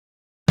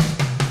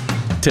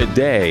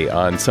Today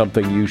on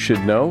Something You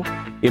Should Know,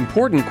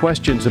 important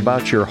questions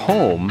about your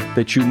home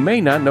that you may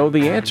not know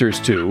the answers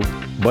to,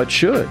 but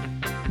should.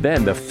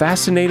 Then the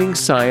fascinating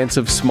science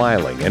of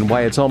smiling and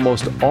why it's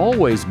almost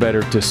always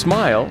better to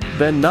smile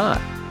than not.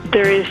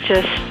 There is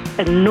just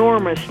an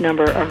enormous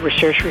number of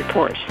research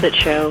reports that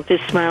show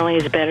that smiling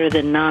is better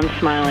than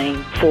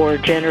non-smiling for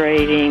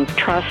generating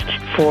trust,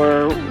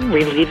 for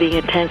relieving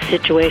a tense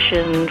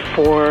situation,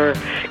 for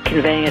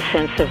conveying a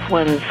sense of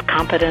one's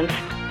competence.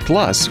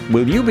 Plus,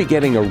 will you be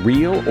getting a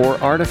real or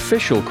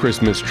artificial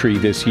Christmas tree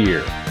this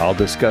year? I'll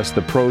discuss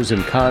the pros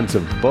and cons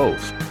of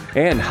both,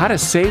 and how to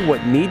say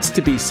what needs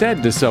to be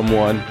said to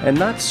someone and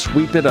not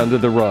sweep it under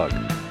the rug.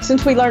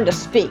 Since we learned to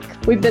speak,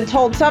 we've been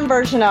told some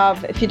version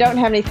of, if you don't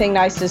have anything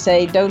nice to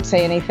say, don't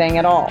say anything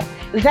at all.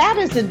 That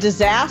is a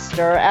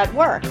disaster at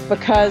work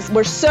because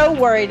we're so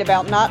worried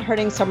about not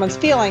hurting someone's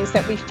feelings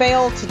that we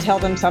fail to tell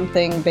them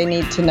something they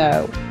need to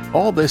know.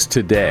 All this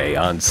today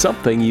on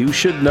Something You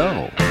Should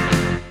Know.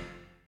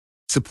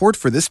 Support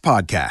for this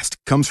podcast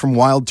comes from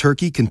Wild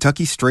Turkey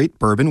Kentucky Straight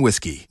Bourbon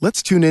Whiskey.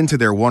 Let's tune in to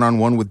their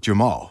one-on-one with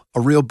Jamal,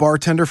 a real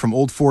bartender from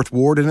Old Fourth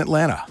Ward in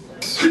Atlanta.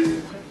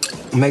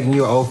 I'm making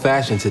you an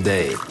old-fashioned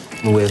today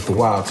with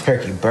Wild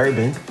Turkey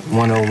Bourbon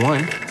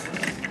 101.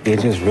 It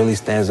just really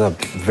stands up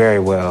very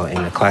well in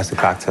a classic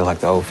cocktail like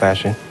the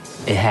old-fashioned.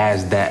 It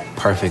has that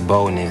perfect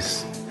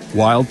boldness.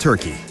 Wild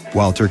Turkey.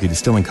 Wild Turkey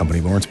Distilling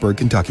Company, Lawrenceburg,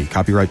 Kentucky.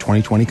 Copyright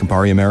 2020,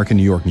 Campari American,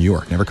 New York, New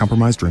York. Never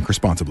compromise, drink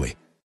responsibly.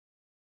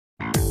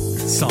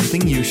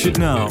 Something you should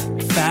know.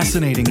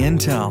 Fascinating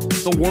intel,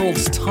 the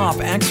world's top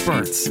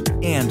experts,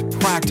 and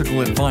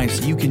practical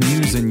advice you can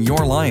use in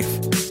your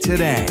life.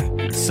 Today,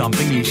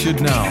 Something You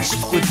Should Know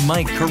with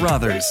Mike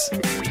Carruthers.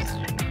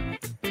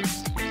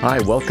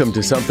 Hi, welcome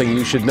to Something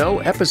You Should Know,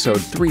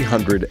 episode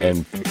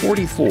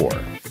 344.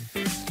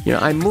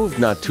 I moved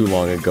not too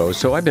long ago,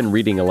 so I've been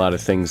reading a lot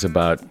of things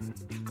about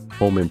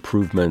home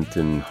improvement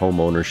and home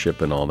ownership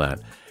and all that.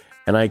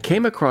 And I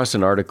came across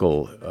an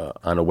article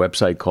on a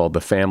website called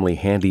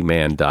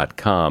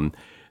thefamilyhandyman.com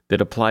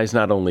that applies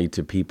not only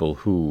to people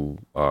who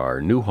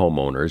are new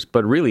homeowners,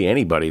 but really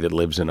anybody that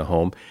lives in a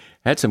home.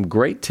 Had some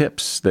great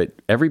tips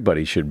that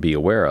everybody should be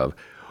aware of.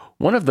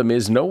 One of them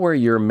is know where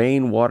your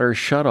main water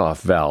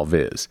shutoff valve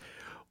is.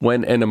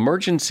 When an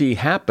emergency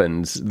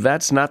happens,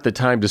 that's not the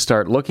time to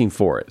start looking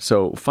for it.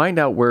 So find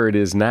out where it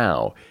is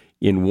now.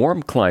 In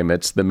warm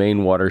climates, the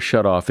main water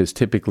shutoff is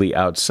typically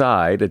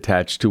outside,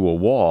 attached to a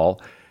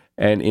wall,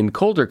 and in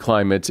colder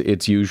climates,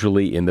 it's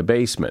usually in the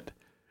basement.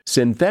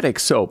 Synthetic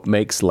soap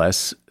makes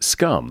less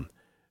scum.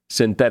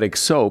 Synthetic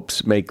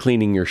soaps make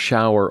cleaning your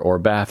shower or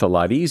bath a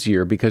lot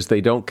easier because they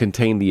don't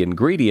contain the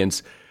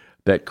ingredients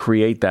that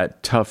create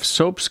that tough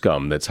soap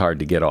scum that's hard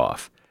to get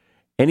off.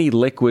 Any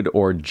liquid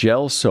or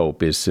gel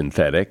soap is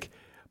synthetic,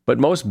 but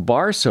most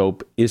bar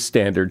soap is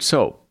standard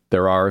soap.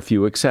 There are a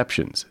few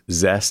exceptions.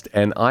 Zest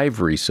and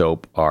Ivory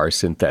soap are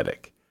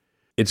synthetic.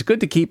 It's good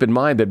to keep in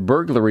mind that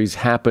burglaries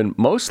happen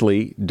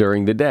mostly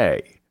during the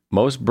day.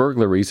 Most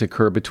burglaries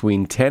occur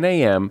between 10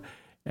 a.m.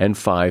 and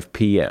 5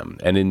 p.m.,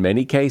 and in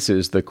many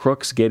cases, the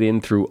crooks get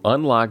in through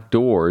unlocked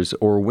doors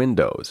or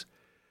windows.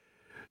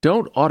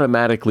 Don't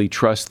automatically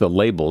trust the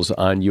labels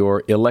on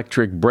your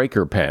electric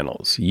breaker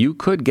panels. You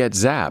could get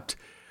zapped.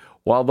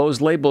 While those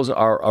labels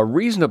are a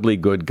reasonably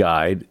good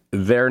guide,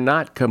 they're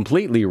not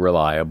completely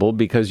reliable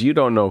because you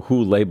don't know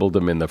who labeled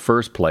them in the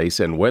first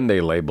place and when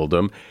they labeled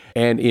them.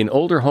 And in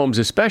older homes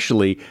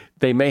especially,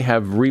 they may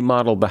have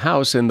remodeled the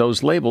house and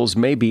those labels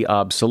may be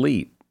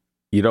obsolete.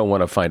 You don't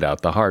want to find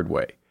out the hard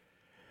way.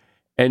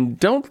 And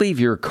don't leave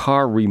your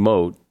car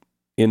remote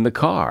in the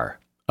car.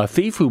 A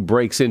thief who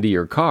breaks into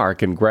your car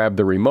can grab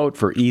the remote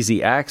for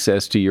easy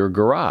access to your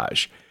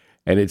garage.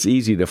 And it's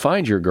easy to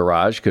find your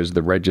garage because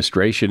the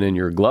registration in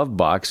your glove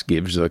box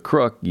gives the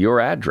crook your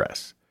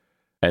address.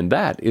 And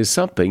that is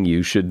something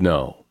you should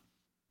know.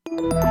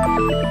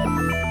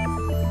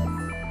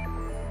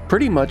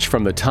 Pretty much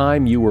from the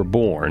time you were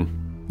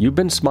born, you've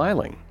been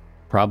smiling.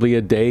 Probably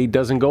a day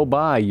doesn't go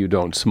by you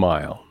don't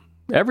smile.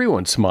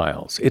 Everyone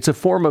smiles. It's a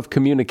form of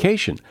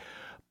communication.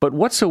 But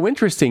what's so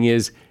interesting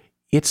is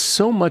it's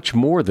so much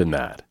more than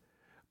that.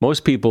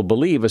 Most people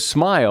believe a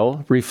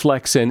smile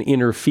reflects an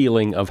inner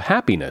feeling of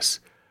happiness.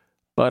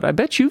 But I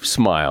bet you've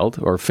smiled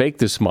or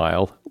faked a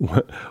smile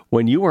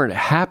when you weren't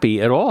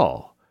happy at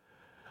all.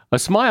 A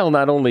smile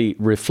not only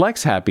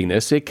reflects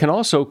happiness, it can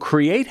also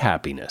create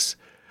happiness.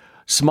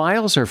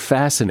 Smiles are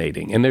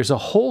fascinating, and there's a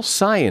whole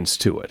science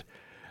to it.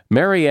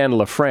 Marianne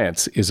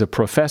LaFrance is a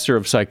professor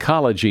of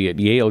psychology at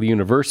Yale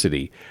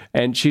University,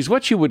 and she's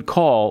what you would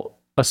call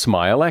a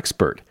smile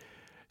expert.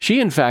 She,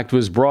 in fact,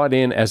 was brought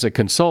in as a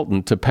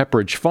consultant to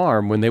Pepperidge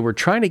Farm when they were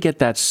trying to get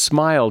that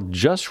smile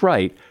just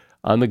right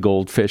on the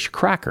goldfish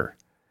cracker.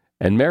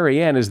 And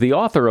Marianne is the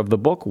author of the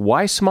book,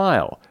 Why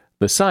Smile?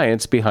 The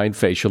Science Behind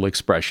Facial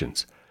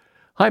Expressions.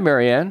 Hi,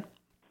 Marianne.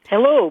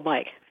 Hello,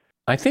 Mike.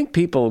 I think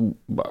people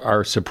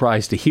are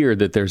surprised to hear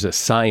that there's a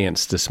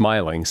science to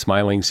smiling.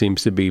 Smiling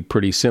seems to be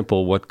pretty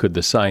simple. What could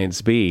the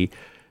science be?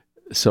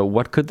 So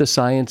what could the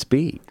science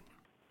be?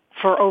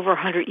 for over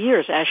 100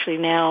 years, actually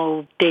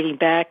now dating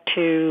back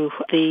to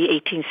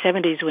the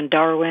 1870s when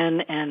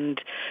Darwin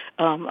and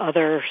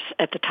others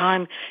at the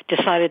time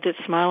decided that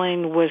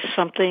smiling was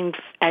something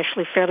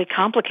actually fairly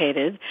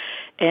complicated.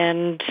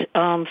 And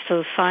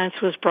so science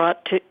was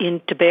brought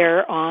to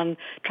bear on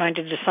trying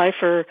to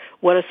decipher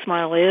what a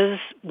smile is,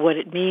 what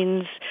it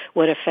means,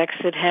 what effects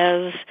it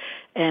has,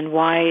 and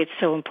why it's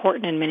so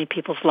important in many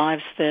people's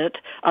lives that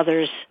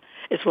others,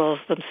 as well as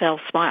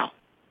themselves, smile.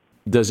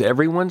 Does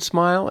everyone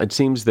smile? It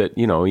seems that,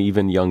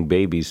 even young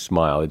babies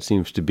smile. It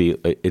seems to be,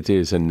 it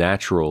is a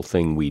natural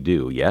thing we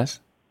do, yes?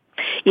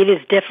 It is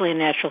definitely a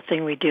natural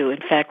thing we do.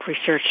 In fact,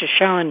 research has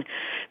shown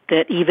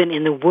that even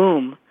in the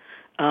womb,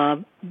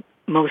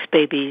 most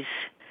babies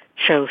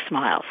show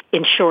smiles.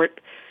 In short,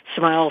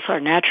 smiles are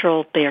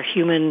natural, they are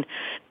human,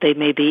 they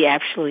may be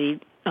actually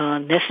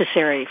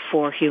necessary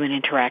for human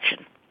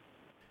interaction.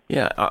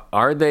 Yeah,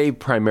 are they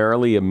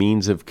primarily a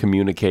means of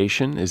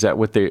communication? Is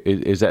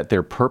that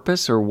their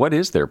purpose, or what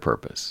is their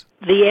purpose?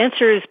 The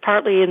answer is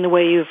partly in the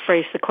way you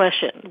phrased the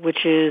question,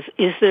 which is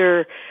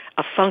there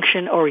a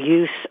function or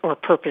use or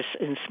purpose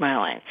in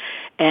smiling?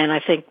 And I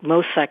think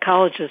most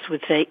psychologists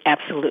would say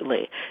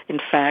absolutely. In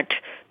fact,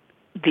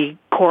 the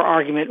core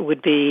argument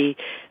would be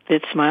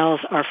that smiles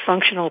are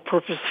functional,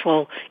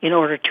 purposeful in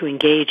order to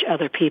engage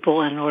other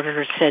people, in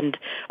order to send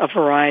a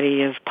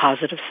variety of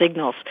positive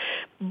signals.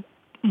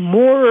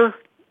 More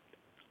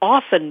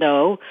often,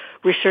 though,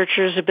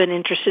 researchers have been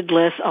interested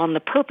less on the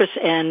purpose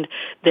end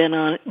than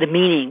on the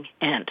meaning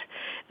end.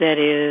 That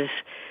is,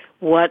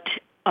 what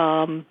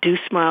do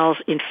smiles,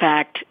 in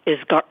fact, as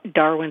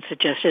Darwin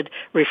suggested,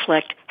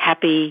 reflect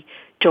happy,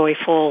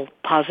 joyful,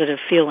 positive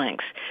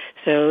feelings.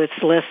 So it's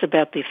less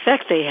about the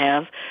effect they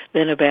have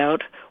than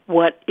about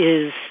what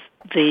is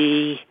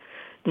the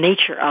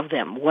nature of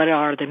them, what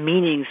are the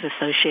meanings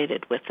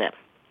associated with them.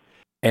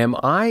 Am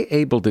I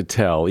able to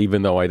tell,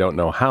 even though I don't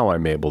know how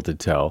I'm able to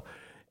tell,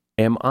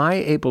 am I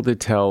able to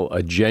tell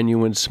a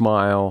genuine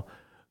smile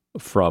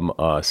from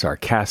a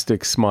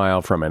sarcastic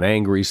smile, from an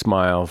angry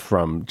smile,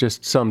 from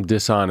just some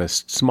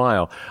dishonest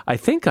smile? I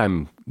think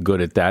I'm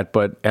good at that,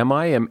 but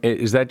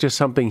is that just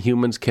something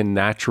humans can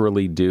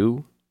naturally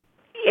do?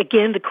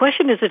 Again, the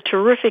question is a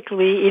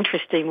terrifically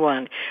interesting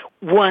one.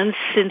 One,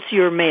 since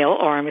you're male,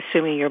 or I'm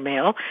assuming you're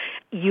male,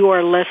 you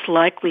are less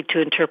likely to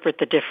interpret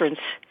the difference,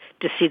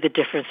 to see the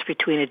difference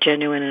between a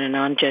genuine and a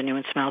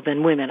non-genuine smile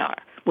than women are.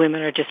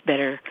 Women are just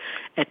better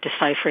at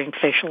deciphering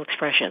facial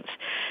expressions.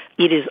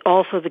 It is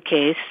also the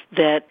case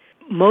that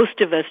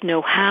most of us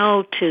know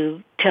how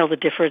to tell the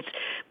difference,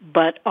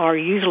 but are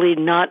usually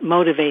not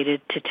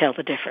motivated to tell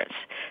the difference.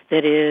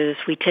 That is,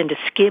 we tend to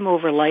skim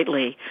over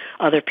lightly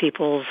other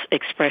people's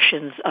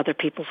expressions, other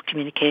people's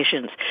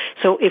communications.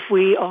 So if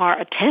we are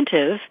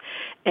attentive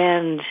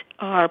and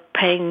are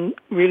paying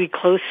really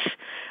close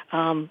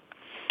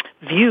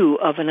view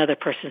of another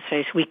person's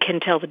face, we can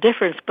tell the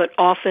difference, but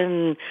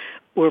often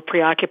we're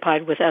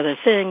preoccupied with other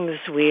things.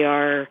 We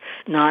are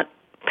not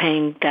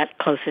paying that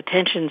close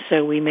attention,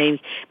 so we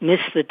may miss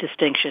the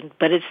distinction.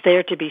 But it's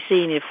there to be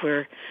seen if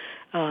we're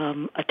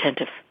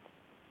attentive.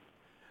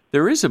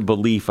 There is a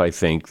belief, I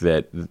think,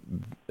 that,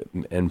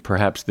 and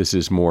perhaps this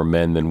is more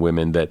men than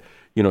women, that,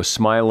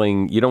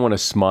 smiling, you don't want to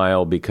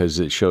smile because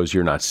it shows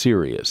you're not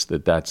serious,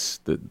 that's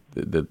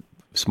the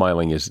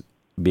smiling is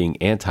being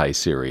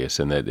anti-serious,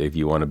 and that if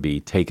you want to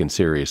be taken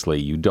seriously,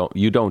 you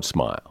don't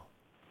smile.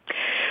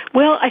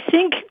 Well, I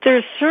think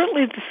there's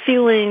certainly the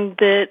feeling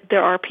that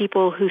there are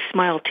people who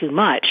smile too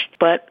much,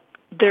 but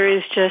there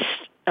is just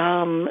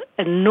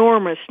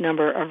enormous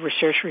number of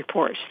research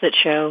reports that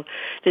show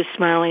that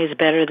smiling is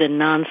better than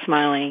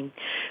non-smiling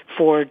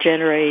for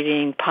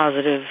generating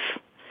positive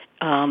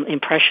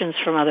impressions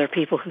from other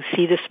people who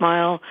see the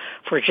smile,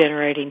 for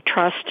generating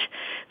trust,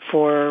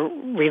 for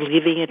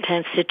relieving a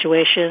tense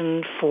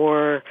situation,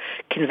 for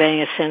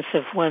conveying a sense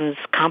of one's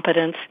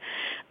competence.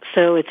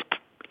 So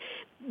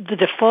the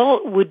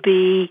default would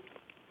be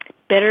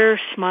better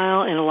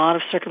smile in a lot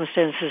of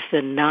circumstances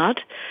than not,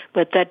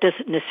 but that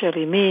doesn't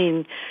necessarily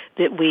mean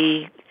that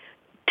we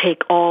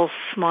take all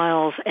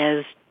smiles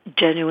as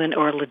genuine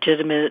or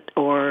legitimate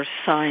or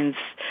signs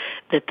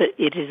that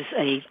it is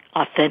a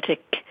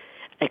authentic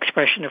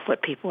expression of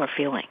what people are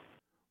feeling.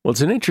 Well,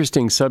 it's an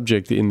interesting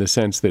subject in the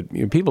sense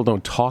that people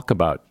don't talk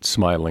about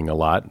smiling a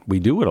lot. We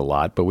do it a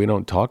lot, but we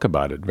don't talk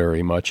about it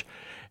very much.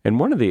 And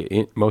one of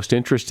the most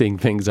interesting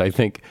things, I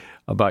think,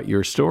 about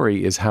your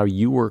story is how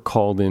you were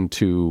called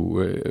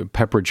into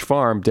Pepperidge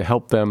Farm to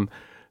help them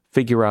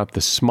figure out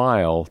the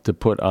smile to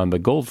put on the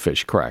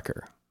goldfish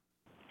cracker.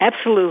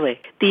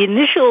 Absolutely. The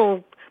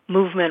initial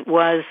movement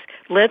was,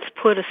 let's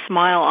put a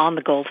smile on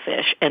the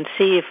goldfish and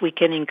see if we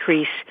can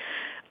increase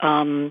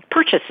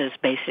purchases,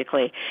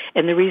 basically.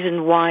 And the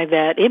reason why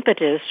that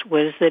impetus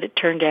was that it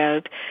turned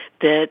out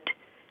that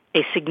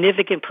a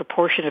significant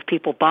proportion of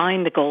people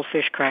buying the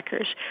goldfish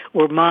crackers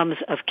were moms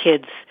of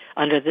kids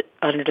under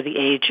the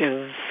age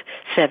of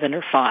 7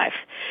 or 5.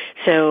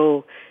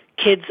 So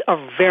kids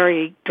are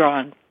very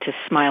drawn to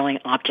smiling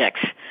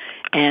objects.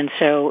 And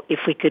so if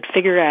we could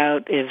figure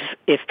out,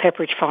 if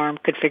Pepperidge Farm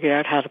could figure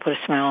out how to put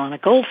a smile on a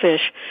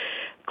goldfish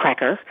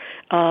cracker,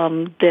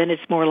 then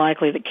it's more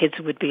likely that kids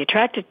would be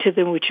attracted to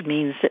them, which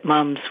means that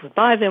moms would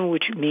buy them,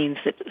 which means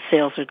that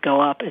sales would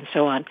go up, and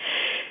so on.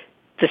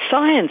 The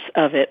science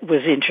of it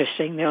was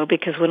interesting, though,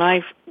 because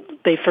when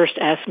they first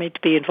asked me to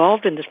be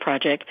involved in this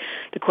project,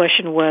 the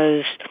question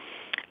was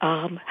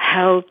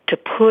how to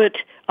put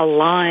a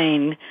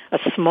line, a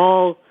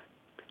small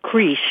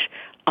crease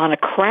on a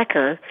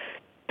cracker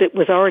that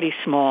was already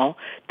small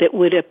that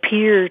would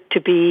appear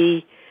to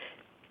be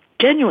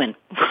genuine,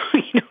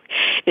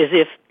 as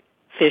if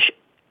fish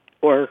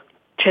or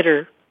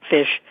cheddar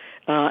fish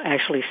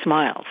actually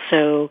smile.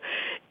 So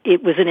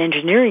it was an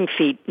engineering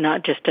feat,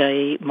 not just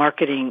a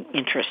marketing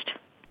interest.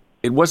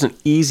 It wasn't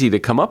easy to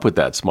come up with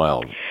that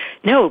smile.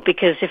 No,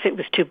 because if it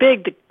was too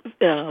big,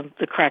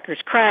 the crackers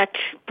cracked,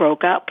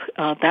 broke up.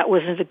 That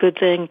wasn't a good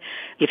thing.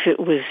 If it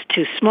was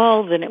too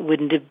small, then it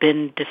wouldn't have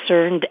been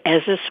discerned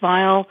as a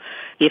smile.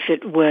 If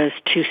it was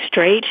too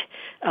straight,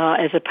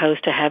 as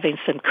opposed to having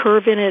some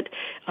curve in it,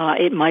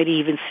 it might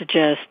even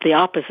suggest the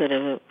opposite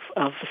of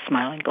a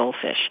smiling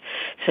goldfish.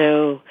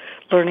 So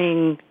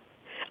learning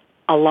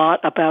a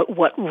lot about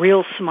what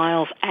real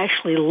smiles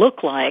actually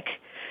look like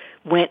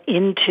went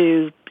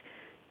into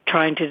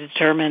trying to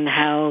determine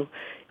how,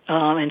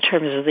 in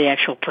terms of the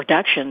actual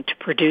production, to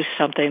produce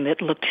something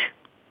that looked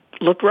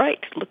right,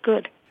 looked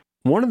good.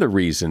 One of the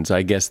reasons,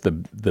 I guess the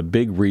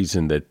big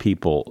reason that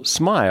people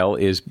smile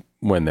is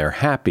when they're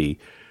happy.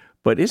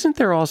 But isn't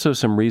there also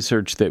some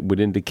research that would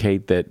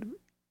indicate that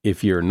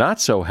if you're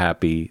not so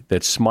happy,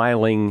 that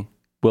smiling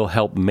will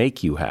help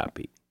make you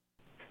happy?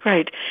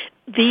 Right.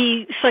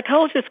 The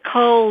psychologists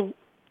call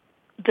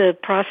the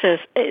process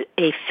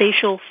a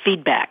facial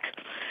feedback.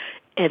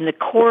 And the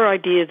core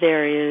idea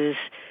there is,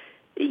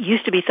 it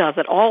used to be thought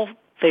that all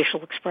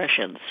facial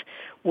expressions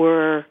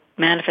were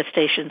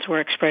manifestations, were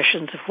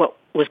expressions of what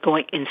was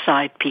going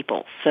inside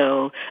people.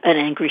 So an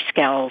angry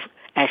scowl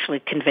actually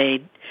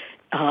conveyed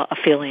a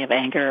feeling of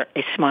anger.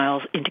 A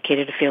smile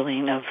indicated a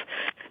feeling of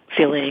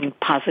feeling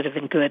positive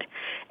and good.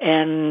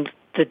 And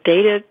the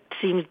data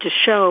seems to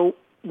show,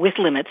 with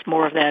limits,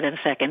 more of that in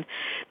a second,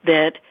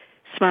 that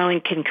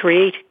smiling can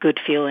create good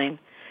feeling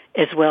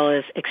as well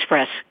as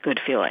express good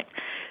feeling.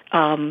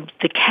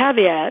 The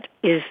caveat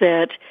is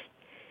that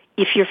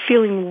if you're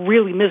feeling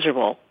really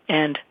miserable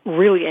and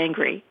really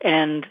angry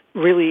and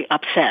really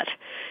upset,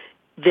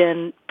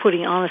 then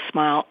putting on a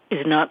smile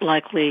is not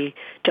likely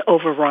to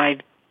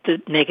override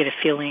the negative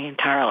feeling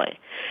entirely.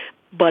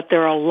 But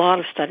there are a lot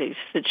of studies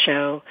that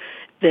show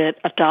that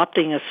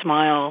adopting a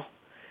smile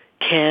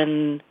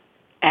can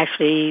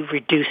actually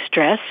reduce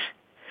stress,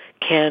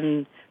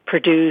 can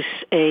produce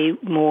a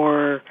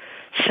more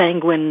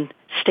sanguine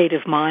state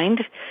of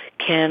mind,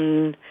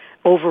 can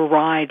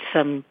override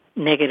some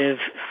negative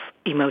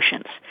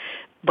emotions.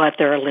 But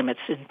there are limits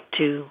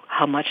to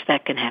how much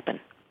that can happen.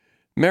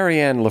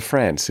 Marianne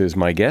LaFrance is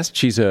my guest.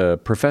 She's a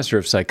professor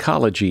of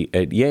psychology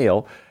at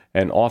Yale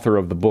and author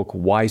of the book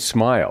Why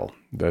Smile?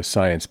 The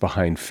Science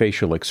Behind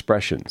Facial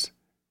Expressions.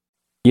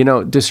 You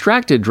know,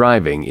 distracted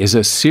driving is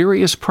a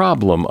serious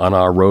problem on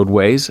our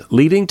roadways,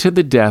 leading to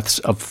the deaths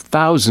of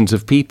thousands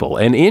of people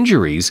and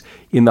injuries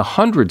in the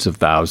hundreds of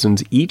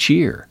thousands each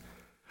year.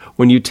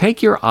 When you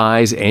take your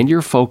eyes and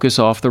your focus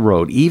off the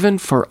road, even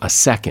for a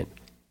second,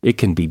 it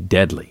can be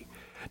deadly.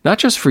 Not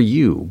just for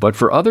you, but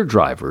for other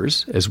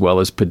drivers, as well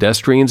as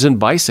pedestrians and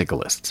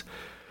bicyclists.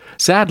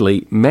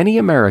 Sadly, many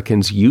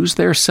Americans use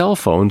their cell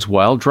phones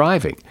while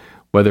driving,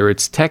 whether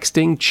it's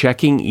texting,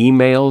 checking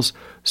emails,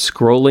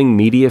 scrolling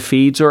media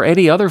feeds, or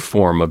any other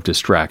form of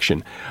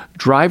distraction.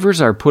 Drivers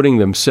are putting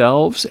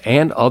themselves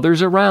and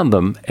others around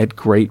them at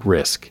great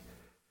risk.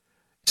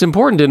 It's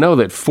important to know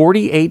that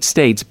 48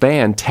 states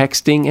ban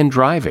texting and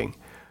driving.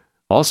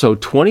 Also,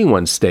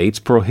 21 states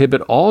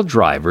prohibit all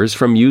drivers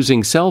from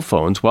using cell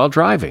phones while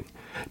driving.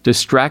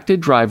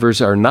 Distracted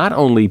drivers are not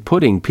only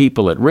putting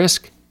people at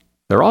risk,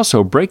 they're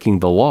also breaking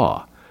the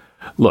law.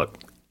 Look,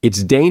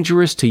 it's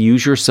dangerous to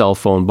use your cell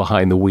phone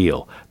behind the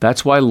wheel.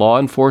 That's why law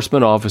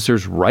enforcement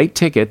officers write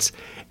tickets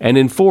and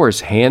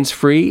enforce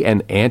hands-free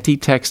and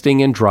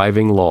anti-texting and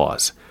driving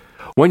laws.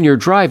 When you're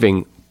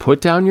driving, put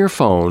down your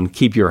phone,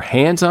 keep your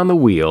hands on the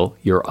wheel,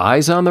 your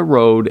eyes on the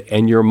road,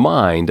 and your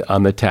mind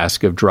on the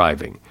task of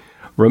driving.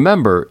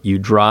 Remember, you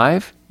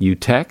drive, you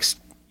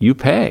text, you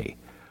pay.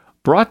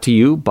 Brought to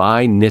you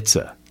by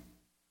NHTSA.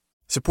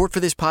 Support for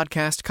this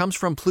podcast comes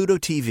from Pluto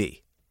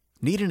TV.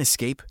 Need an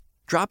escape?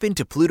 Drop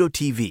into Pluto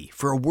TV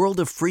for a world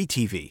of free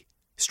TV.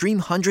 Stream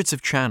hundreds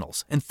of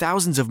channels and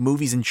thousands of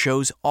movies and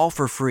shows all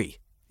for free.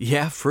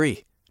 Yeah,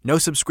 free. No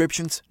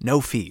subscriptions,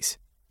 no fees.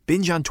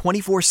 Binge on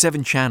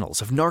 24/7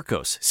 channels of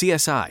Narcos,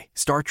 CSI,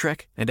 Star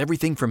Trek, and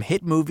everything from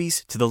hit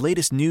movies to the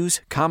latest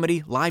news,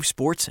 comedy, live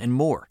sports, and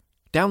more.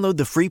 Download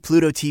the free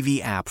Pluto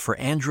TV app for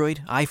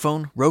Android,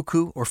 iPhone,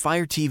 Roku, or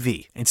Fire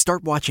TV and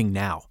start watching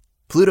now.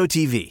 Pluto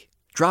TV.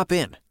 Drop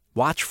in.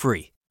 Watch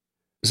free.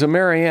 So,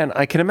 Marianne,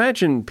 I can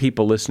imagine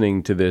people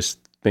listening to this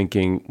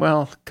thinking,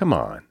 well, come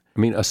on. I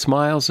mean, a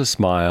smile's a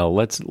smile.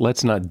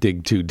 Let's not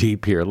dig too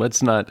deep here.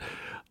 Let's not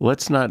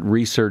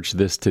research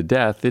this to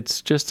death.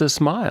 It's just a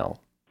smile.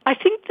 I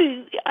think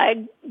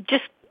I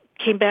just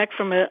came back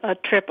from a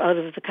trip out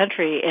of the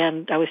country,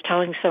 and I was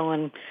telling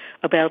someone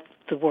about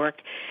the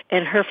work,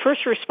 and her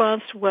first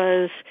response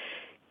was,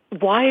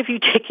 why have you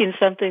taken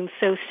something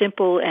so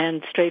simple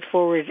and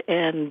straightforward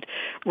and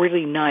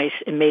really nice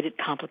and made it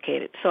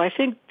complicated? So I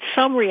think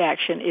some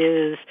reaction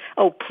is,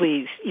 oh,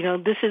 please,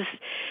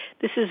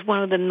 this is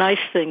one of the nice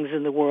things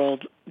in the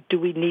world. Do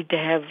we need to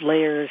have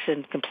layers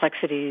and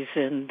complexities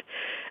and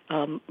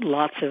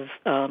lots of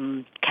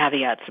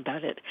caveats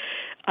about it?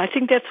 I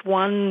think that's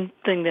one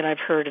thing that I've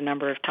heard a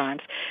number of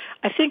times.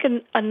 I think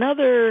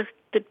another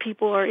that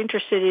people are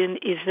interested in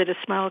is that a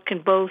smile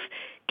can both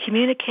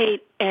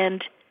communicate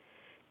and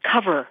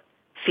cover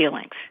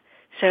feelings.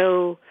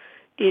 So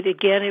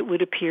it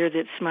would appear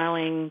that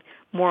smiling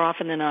more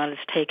often than not is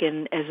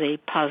taken as a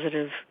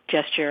positive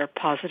gesture, a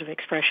positive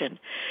expression.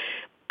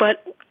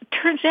 But it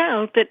turns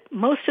out that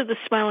most of the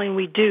smiling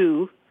we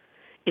do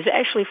is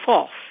actually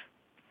false.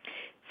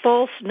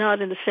 False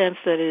not in the sense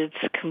that it's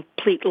a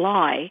complete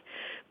lie,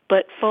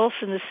 but false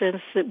in the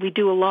sense that we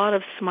do a lot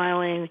of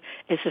smiling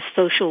as a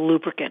social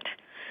lubricant.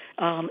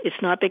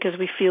 It's not because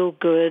we feel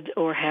good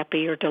or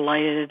happy or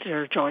delighted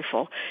or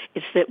joyful.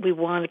 It's that we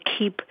want to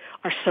keep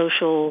our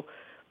social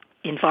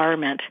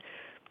environment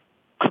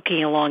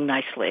cooking along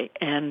nicely.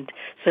 And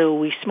so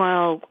we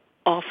smile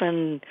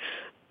often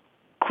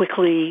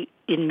quickly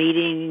in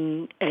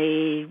meeting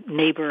a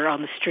neighbor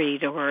on the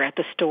street or at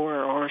the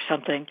store or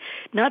something,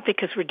 not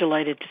because we're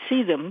delighted to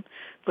see them,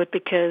 but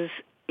because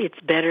it's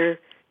better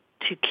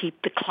to keep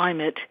the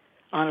climate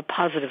on a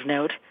positive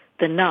note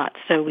than not.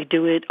 So we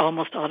do it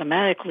almost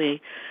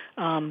automatically,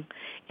 and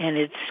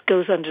it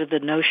goes under the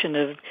notion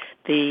of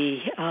the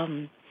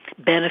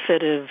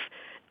benefit of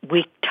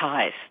weak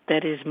ties.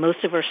 That is,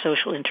 most of our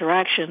social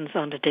interactions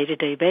on a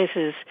day-to-day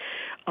basis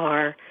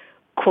are,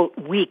 quote,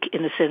 weak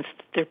in the sense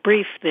that they're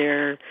brief,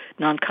 they're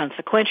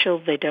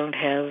non-consequential, they don't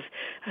have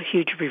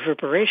huge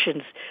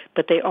reverberations,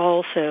 but they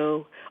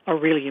also are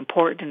really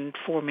important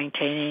for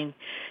maintaining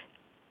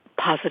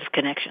positive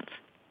connections.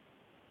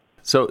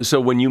 So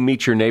when you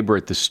meet your neighbor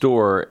at the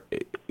store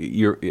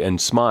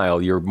and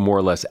smile, you're more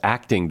or less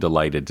acting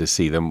delighted to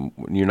see them.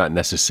 You're not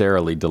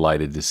necessarily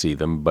delighted to see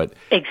them, but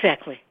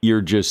exactly.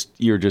 You're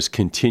just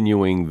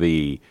continuing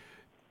the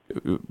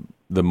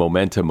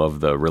momentum of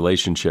the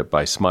relationship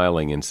by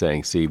smiling and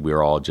saying, "See,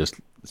 we're all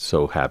just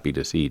so happy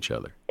to see each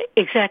other."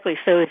 Exactly.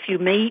 So if you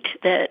meet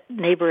that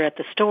neighbor at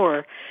the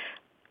store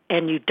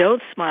and you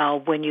don't smile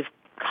when you've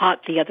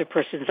caught the other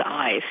person's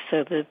eyes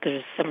so that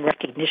there's some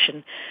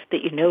recognition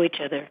that you know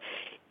each other,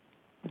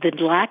 the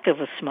lack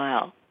of a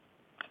smile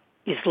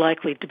is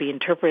likely to be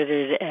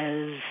interpreted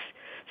as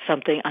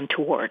something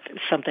untoward,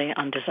 something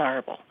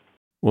undesirable.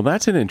 Well,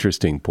 that's an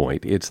interesting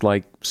point. It's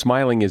like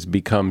smiling has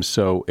become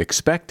so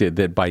expected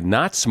that by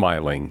not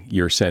smiling,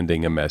 you're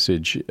sending a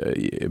message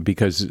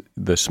because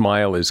the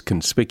smile is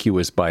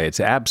conspicuous by its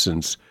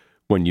absence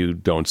when you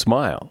don't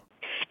smile.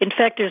 In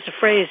fact, there's a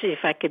phrase,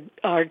 if I could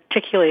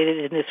articulate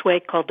it in this way,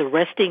 called the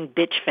resting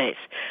bitch face.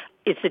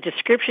 It's a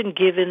description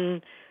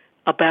given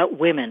about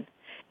women,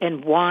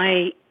 and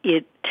why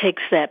it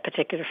takes that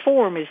particular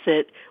form is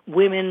that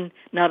women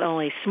not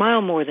only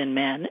smile more than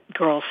men,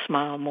 girls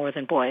smile more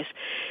than boys,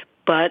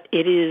 but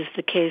it is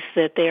the case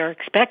that they are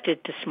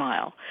expected to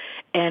smile,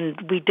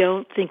 and we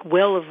don't think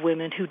well of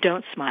women who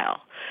don't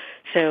smile.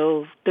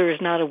 So there is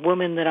not a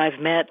woman that I've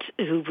met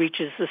who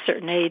reaches a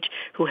certain age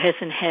who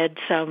hasn't had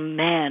some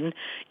man,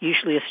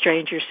 usually a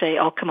stranger, say,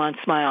 "Oh, come on,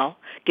 smile.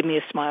 Give me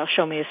a smile.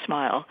 Show me a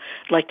smile.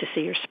 I'd like to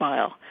see your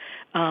smile."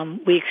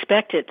 We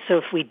expect it. So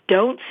if we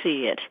don't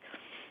see it,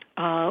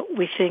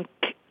 we think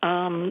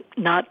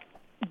not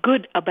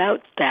good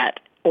about that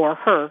or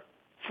her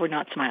for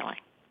not smiling.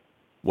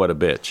 What a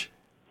bitch.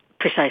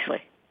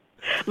 Precisely.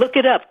 Look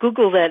it up.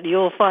 Google that.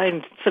 You'll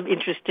find some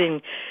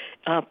interesting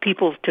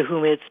people to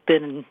whom it's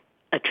been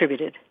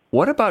attributed.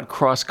 What about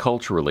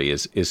cross-culturally?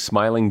 Is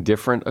smiling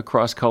different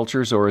across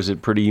cultures, or is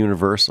it pretty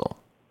universal?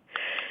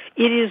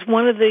 It is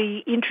one of the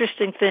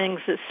interesting things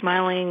that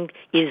smiling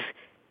is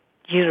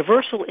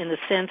universal in the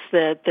sense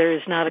that there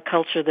is not a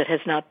culture that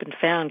has not been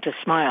found to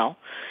smile.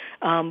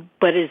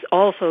 But it is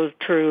also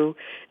true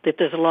that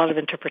there's a lot of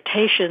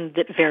interpretation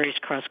that varies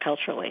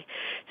cross-culturally.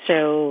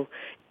 So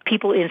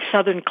people in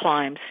southern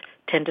climes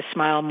tend to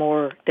smile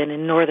more than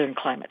in northern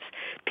climates.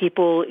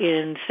 People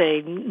in,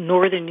 say,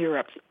 northern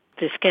Europe,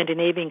 the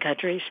Scandinavian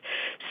countries,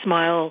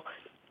 smile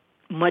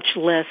much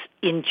less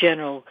in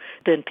general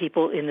than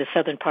people in the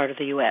southern part of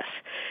the U.S.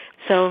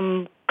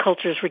 Some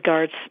cultures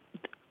regard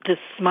the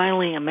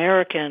smiling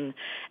American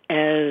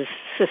as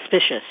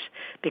suspicious,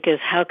 because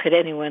how could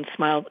anyone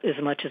smile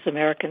as much as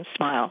Americans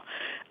smile?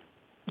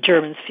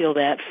 Germans feel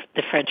that,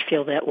 the French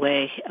feel that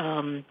way.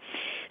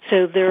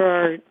 So there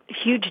are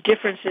huge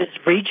differences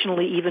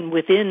regionally, even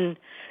within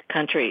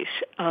countries,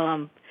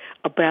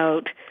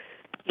 about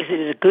is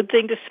it a good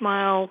thing to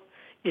smile?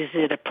 Is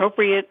it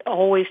appropriate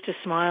always to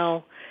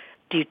smile?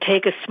 Do you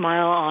take a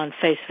smile on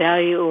face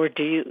value, or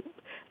do you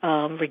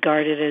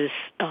regarded as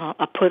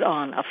a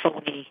put-on, a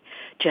phony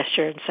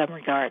gesture in some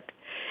regard.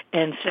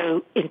 And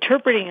so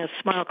interpreting a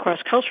smile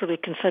cross-culturally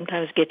can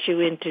sometimes get you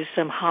into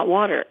some hot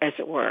water, as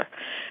it were,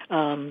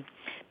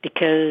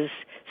 because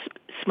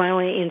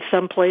smiling in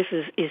some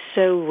places is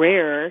so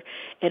rare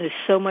and is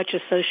so much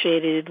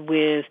associated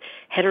with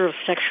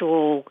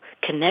heterosexual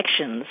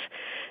connections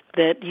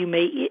that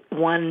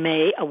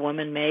a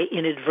woman may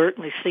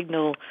inadvertently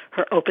signal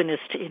her openness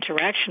to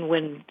interaction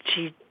when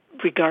she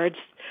regards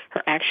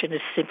her action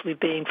as simply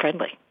being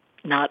friendly,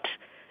 not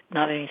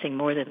anything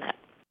more than that.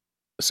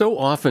 So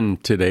often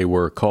today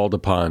we're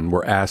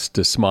asked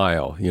to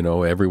smile. You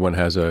know, everyone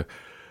has a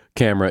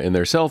camera in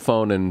their cell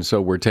phone, and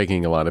so we're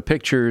taking a lot of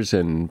pictures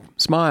and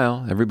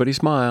smile. Everybody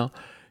smile.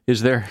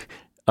 Is there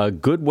a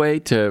good way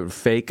to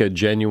fake a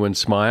genuine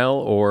smile,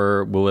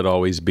 or will it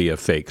always be a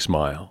fake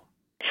smile?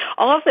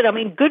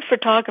 Often, good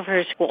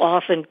photographers will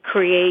often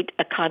create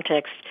a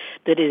context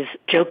that is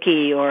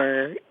jokey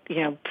or,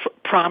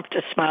 prompt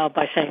a smile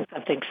by saying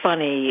something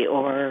funny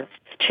or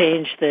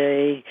change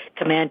the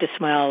command to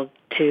smile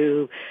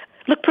to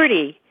look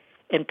pretty,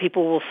 and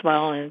people will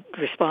smile in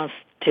response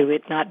to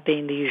it not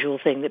being the usual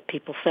thing that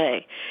people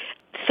say.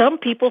 Some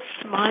people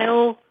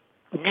smile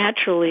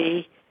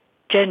naturally,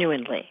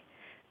 genuinely,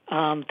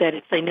 that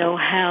if they know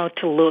how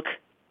to look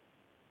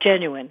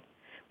genuine,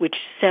 which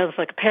sounds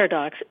like a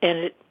paradox, and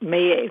it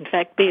may, in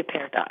fact, be a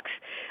paradox.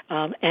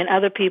 And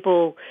other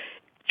people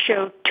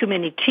show too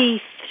many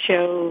teeth,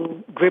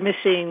 show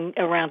grimacing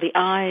around the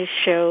eyes,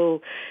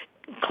 show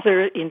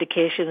clear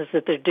indications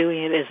that they're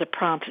doing it as a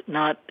prompt,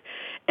 not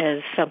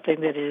as something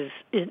that is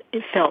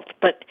felt.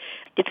 But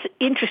it's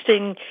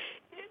interesting,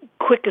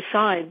 quick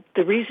aside,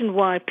 the reason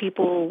why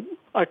people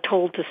are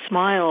told to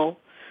smile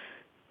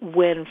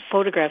when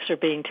photographs are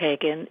being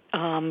taken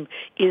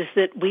is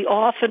that we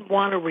often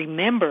want to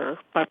remember,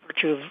 by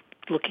virtue of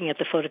looking at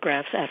the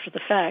photographs after the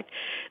fact,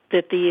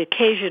 that the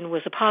occasion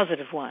was a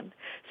positive one.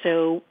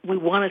 So we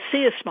want to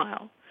see a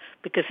smile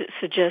because it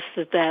suggests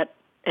that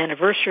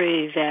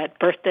anniversary, that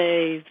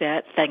birthday,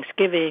 that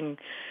Thanksgiving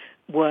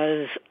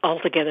was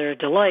altogether a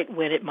delight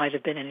when it might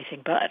have been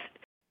anything but.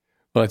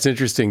 Well, it's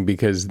interesting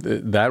because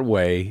that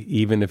way,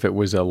 even if it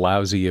was a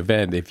lousy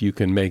event, if you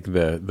can make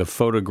the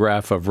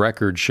photograph of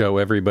record show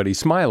everybody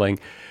smiling,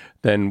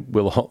 then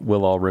we'll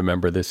all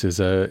remember this as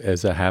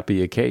a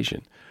happy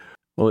occasion.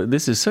 Well,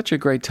 this is such a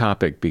great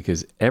topic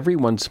because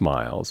everyone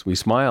smiles. We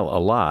smile a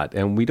lot,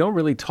 and we don't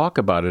really talk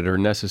about it or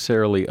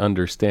necessarily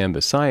understand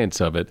the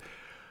science of it.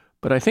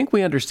 But I think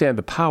we understand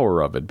the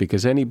power of it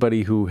because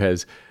anybody who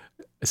has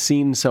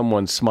seen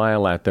someone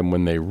smile at them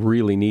when they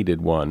really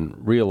needed one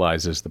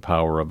realizes the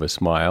power of a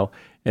smile.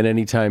 And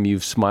anytime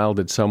you've smiled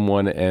at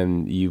someone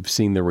and you've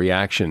seen the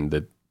reaction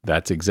that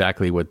that's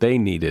exactly what they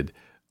needed,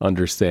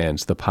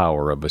 understands the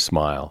power of a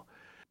smile.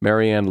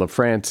 Marianne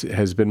LaFrance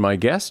has been my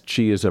guest.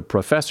 She is a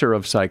professor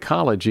of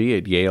psychology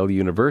at Yale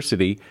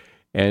University,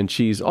 and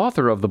she's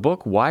author of the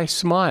book, Why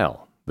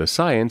Smile? The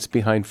Science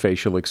Behind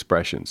Facial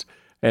Expressions.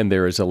 And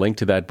there is a link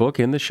to that book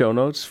in the show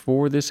notes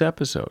for this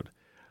episode.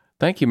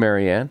 Thank you,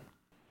 Marianne.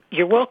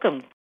 You're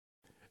welcome.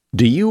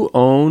 Do you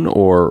own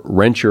or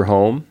rent your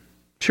home?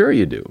 Sure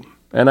you do.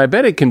 And I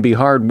bet it can be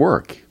hard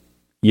work.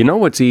 You know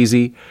what's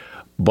easy?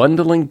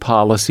 Bundling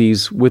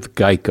policies with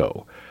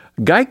Geico.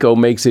 Geico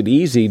makes it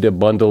easy to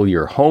bundle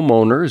your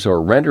homeowner's or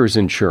renter's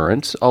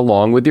insurance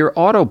along with your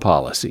auto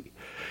policy.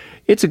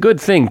 It's a good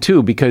thing,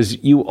 too,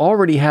 because you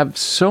already have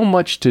so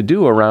much to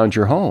do around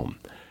your home.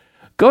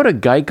 Go to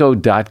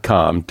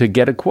geico.com to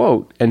get a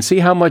quote and see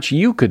how much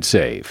you could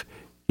save.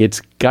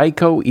 It's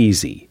Geico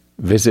Easy.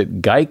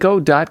 Visit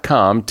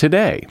geico.com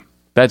today.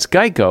 That's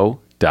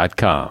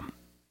geico.com.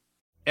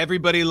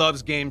 Everybody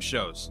loves game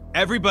shows.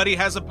 Everybody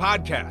has a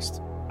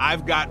podcast.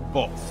 I've got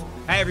both.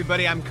 Hi,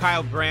 everybody. I'm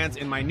Kyle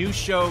Brandt, and my new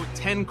show,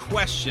 10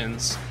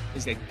 Questions,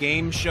 is a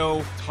game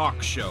show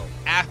talk show.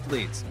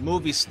 Athletes,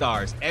 movie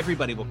stars,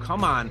 everybody will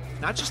come on,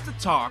 not just to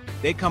talk,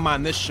 they come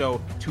on this show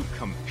to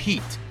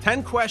compete.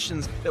 10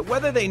 questions that,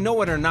 whether they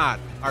know it or not,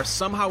 are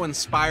somehow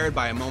inspired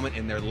by a moment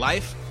in their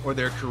life or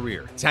their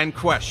career. 10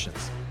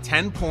 questions.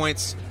 10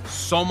 points,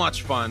 so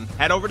much fun.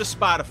 Head over to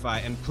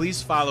Spotify and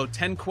please follow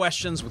 10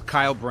 Questions with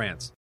Kyle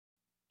Brandt.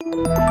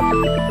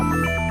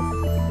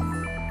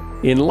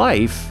 In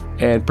life,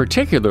 and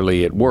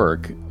particularly at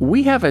work,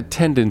 we have a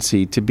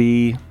tendency to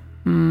be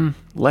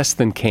less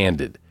than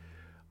candid.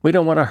 We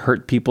don't want to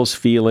hurt people's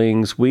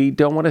feelings. We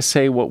don't want to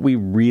say what we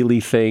really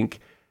think,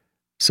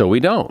 so we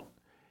don't.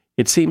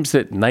 It seems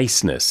that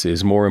niceness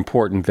is more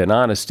important than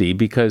honesty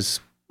because,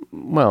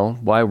 well,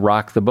 why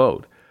rock the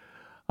boat?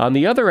 On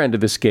the other end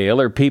of the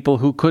scale are people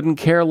who couldn't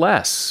care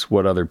less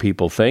what other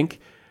people think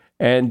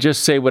and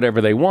just say whatever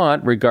they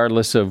want,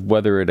 regardless of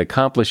whether it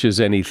accomplishes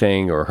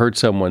anything or hurts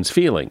someone's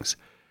feelings.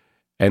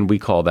 And we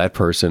call that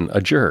person a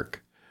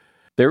jerk.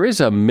 There is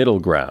a middle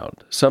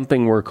ground,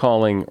 something we're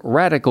calling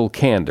radical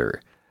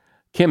candor.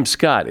 Kim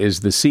Scott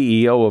is the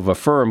CEO of a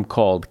firm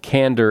called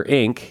Candor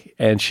Inc.,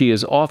 and she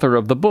is author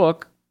of the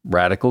book,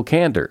 Radical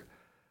Candor.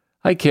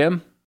 Hi,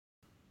 Kim.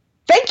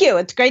 Thank you.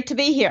 It's great to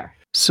be here.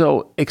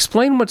 So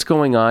explain what's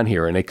going on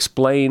here and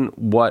explain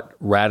what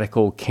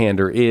radical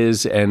candor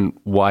is and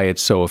why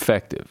it's so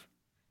effective.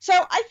 So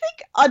I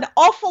think an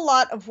awful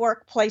lot of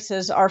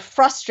workplaces are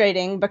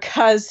frustrating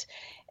because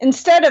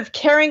instead of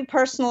caring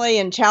personally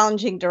and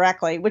challenging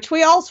directly, which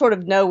we all sort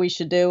of know we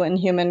should do in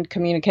human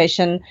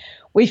communication,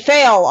 we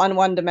fail on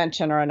one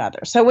dimension or another.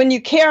 So when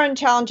you care and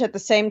challenge at the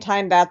same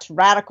time, that's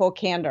radical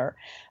candor.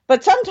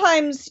 But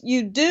sometimes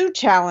you do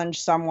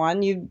challenge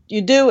someone,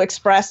 you do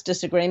express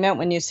disagreement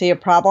when you see a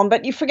problem,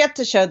 but you forget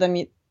to show them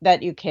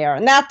that you care.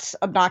 And that's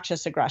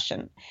obnoxious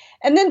aggression.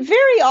 And then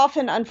very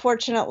often,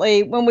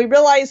 unfortunately, when we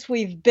realize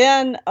we've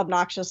been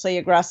obnoxiously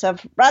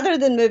aggressive, rather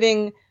than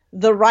moving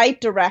the right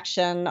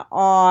direction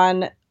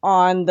on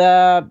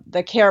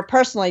the care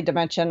personally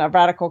dimension of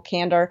radical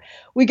candor,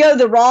 we go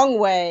the wrong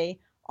way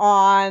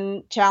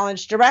on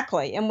challenge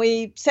directly. And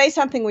we say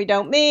something we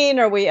don't mean,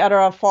 or we utter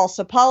a false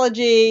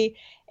apology.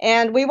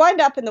 And we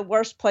wind up in the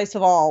worst place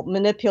of all,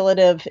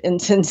 manipulative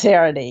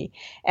insincerity.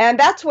 And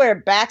that's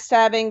where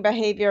backstabbing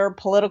behavior,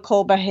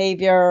 political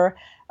behavior,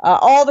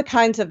 all the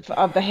kinds of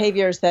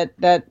behaviors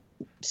that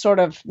sort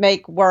of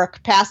make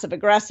work passive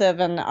aggressive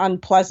and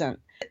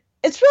unpleasant.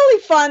 It's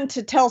really fun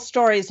to tell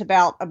stories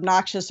about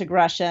obnoxious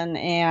aggression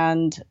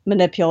and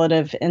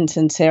manipulative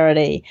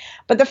insincerity.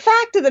 But the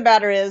fact of the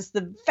matter is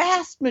the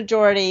vast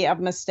majority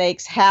of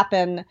mistakes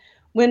happen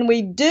when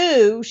we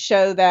do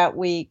show that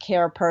we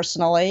care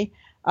personally.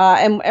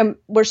 And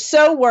we're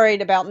so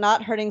worried about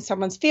not hurting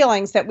someone's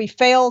feelings that we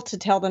fail to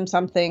tell them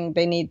something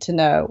they need to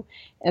know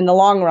in the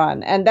long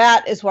run. And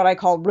that is what I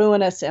call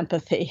ruinous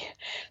empathy.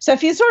 So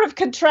if you sort of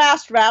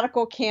contrast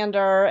radical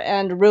candor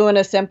and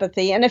ruinous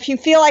empathy, and if you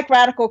feel like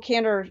radical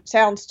candor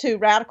sounds too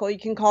radical, you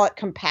can call it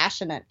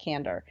compassionate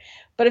candor.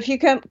 But if you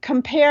can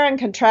compare and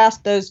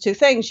contrast those two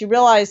things, you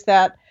realize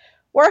that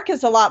work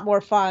is a lot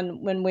more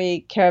fun when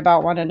we care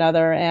about one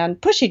another and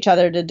push each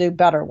other to do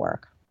better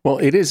work. Well,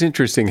 it is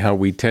interesting how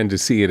we tend to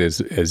see it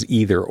as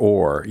either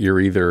or. You're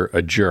either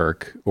a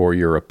jerk or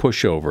you're a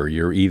pushover.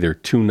 You're either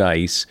too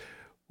nice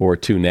or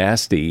too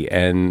nasty,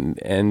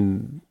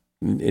 and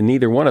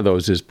neither one of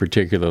those is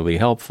particularly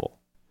helpful.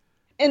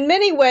 In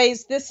many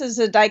ways, this is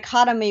a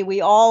dichotomy we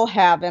all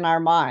have in our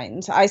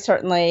minds. I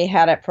certainly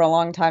had it for a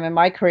long time in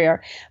my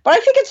career, but I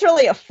think it's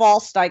really a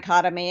false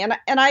dichotomy. And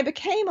I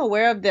became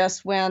aware of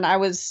this when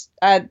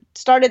I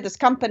started this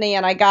company,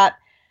 and I got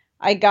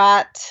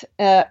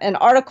an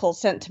article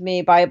sent to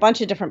me by a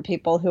bunch of different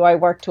people who I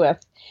worked with.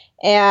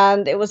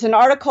 And it was an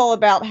article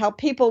about how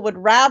people would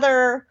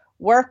rather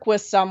work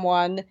with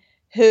someone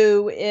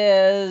who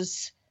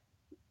is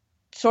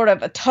sort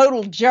of a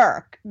total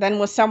jerk than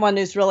with someone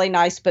who's really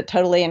nice but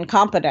totally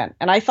incompetent.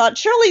 And I thought,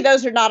 surely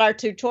those are not our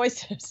two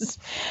choices.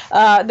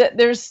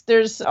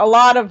 There's a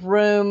lot of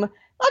room,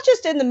 not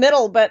just in the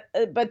middle, but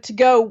to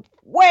go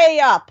way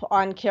up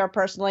on care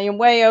personally and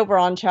way over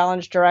on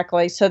challenge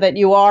directly, so that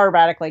you are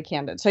radically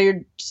candid.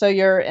 So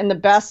you're in the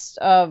best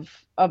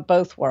of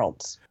both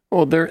worlds.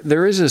 Well,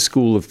 there is a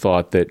school of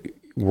thought that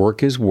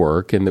work is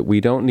work and that we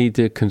don't need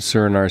to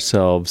concern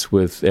ourselves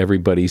with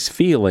everybody's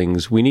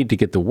feelings. We need to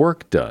get the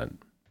work done.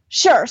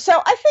 Sure. So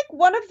I think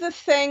one of the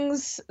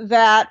things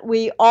that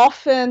we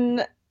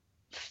often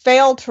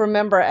fail to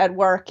remember at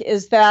work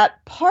is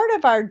that part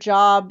of our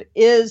job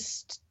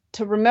is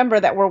to remember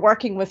that we're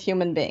working with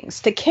human beings,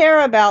 to care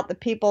about the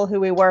people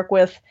who we work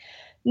with,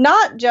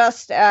 not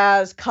just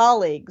as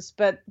colleagues,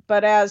 but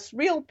as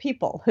real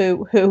people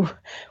who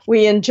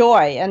we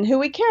enjoy and who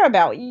we care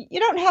about. You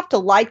don't have to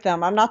like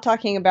them. I'm not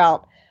talking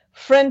about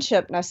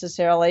friendship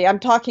necessarily. I'm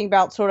talking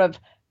about sort of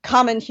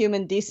common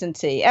human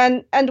decency.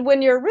 And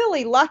when you're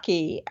really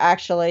lucky,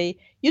 actually,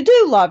 you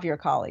do love your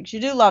colleagues. You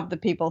do love the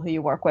people who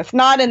you work with,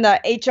 not in the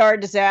HR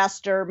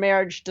disaster,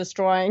 marriage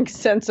destroying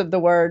sense of the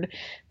word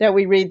that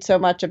we read so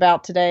much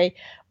about today,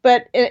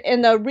 but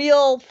in the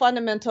real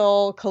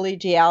fundamental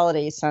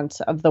collegiality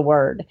sense of the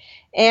word.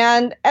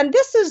 And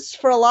this is,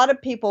 for a lot of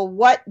people,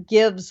 what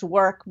gives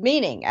work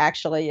meaning,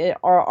 actually,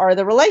 are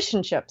the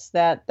relationships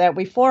that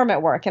we form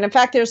at work. And in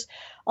fact, there's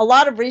a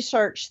lot of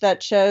research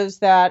that shows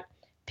that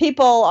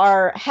people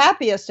are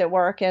happiest at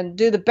work and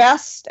do the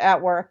best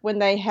at work when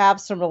they have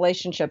some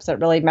relationships that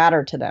really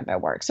matter to them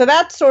at work. So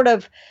that's sort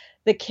of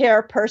the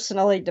care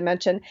personally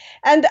dimension.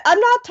 And I'm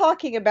not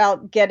talking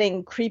about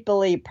getting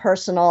creepily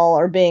personal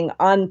or being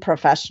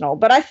unprofessional,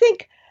 but I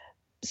think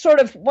sort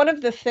of one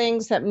of the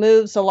things that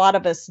moves a lot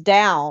of us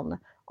down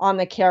on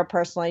the care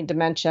personally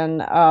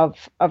dimension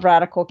of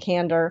radical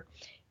candor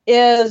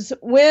is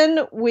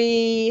when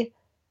we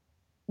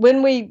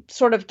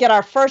sort of get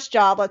our first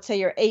job. Let's say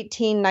you're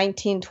 18,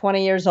 19,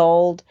 20 years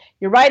old.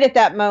 You're right at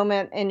that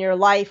moment in your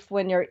life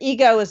when your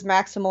ego is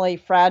maximally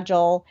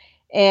fragile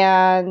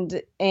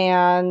and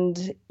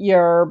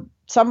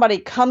somebody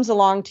comes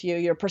along to you,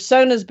 your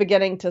persona is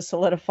beginning to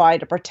solidify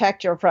to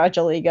protect your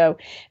fragile ego,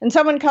 and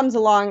someone comes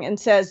along and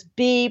says,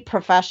 be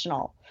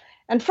professional.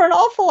 And for an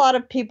awful lot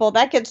of people,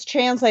 that gets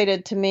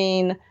translated to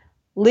mean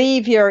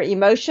leave your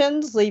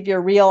emotions, leave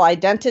your real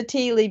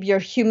identity, leave your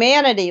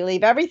humanity,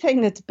 leave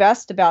everything that's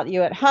best about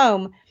you at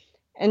home,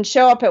 and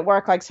show up at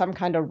work like some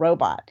kind of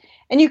robot.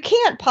 And you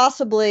can't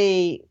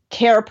possibly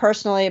care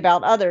personally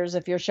about others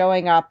if you're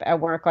showing up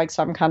at work like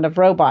some kind of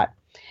robot.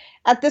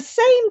 At the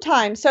same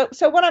time, so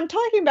what I'm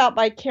talking about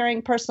by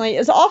caring personally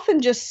is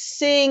often just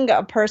seeing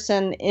a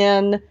person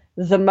in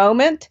the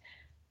moment,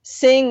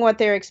 seeing what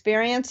they're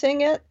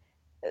experiencing in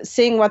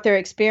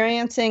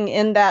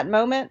that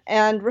moment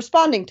and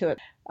responding to it.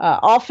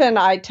 Often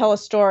I tell a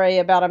story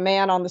about a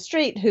man on the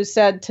street who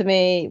said to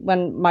me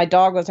when my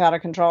dog was out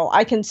of control,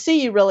 "I can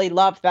see you really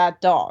love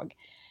that dog."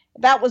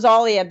 That was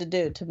all he had to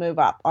do to move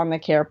up on the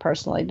care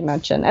personally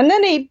dimension. And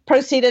then he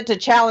proceeded to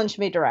challenge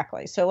me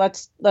directly. So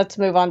let's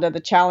move on to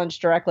the challenge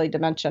directly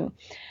dimension.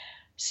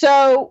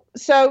 So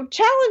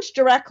challenge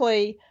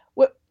directly,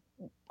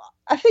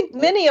 I think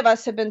many of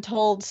us have been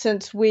told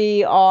since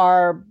we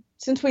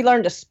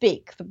learn to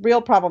speak. The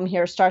real problem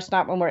here starts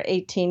not when we're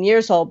 18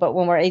 years old, but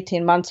when we're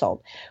 18 months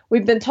old.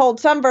 We've been told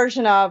some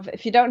version of,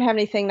 if you don't have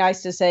anything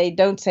nice to say,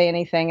 don't say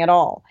anything at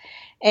all.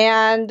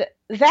 And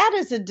that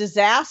is a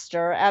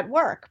disaster at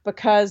work,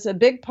 because a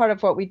big part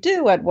of what we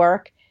do at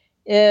work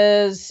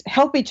is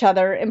help each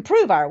other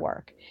improve our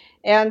work.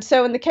 And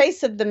so in the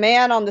case of the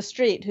man on the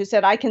street who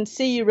said, "I can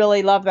see you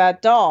really love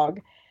that dog,"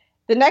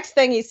 the next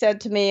thing he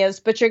said to me is,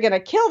 "But you're going to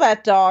kill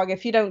that dog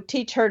if you don't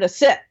teach her to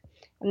sit."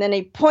 And then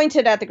he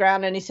pointed at the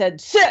ground and he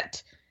said,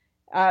 "Sit."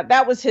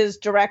 That was his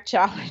direct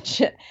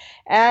challenge.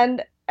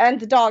 And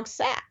the dog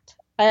sat.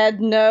 I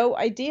had no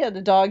idea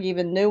the dog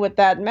even knew what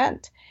that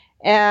meant.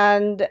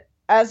 And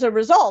as a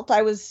result,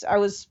 I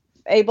was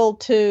able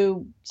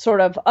to sort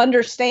of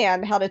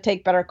understand how to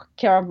take better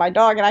care of my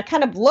dog. And I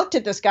kind of looked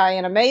at this guy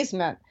in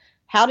amazement.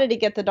 How did he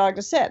get the dog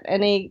to sit?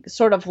 And he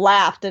sort of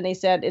laughed and he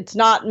said, "It's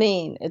not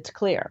mean, it's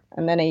clear."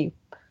 And then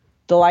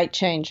the light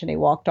changed and he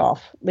walked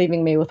off,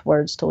 leaving me with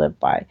words to live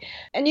by.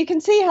 And you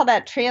can see how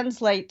that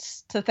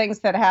translates to things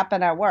that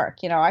happen at work.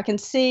 I can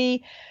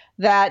see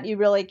that you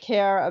really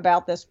care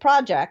about this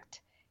project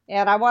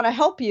and I want to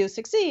help you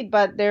succeed,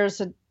 but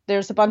there's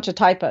a bunch of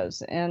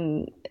typos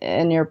in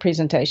your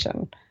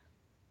presentation.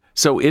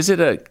 So is it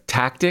a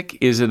tactic?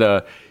 Is it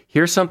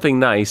here's something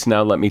nice,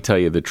 now let me tell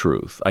you the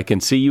truth. I can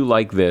see you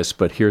like this,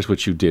 but here's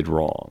what you did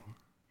wrong.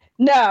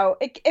 No,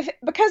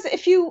 because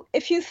if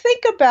you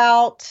think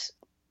about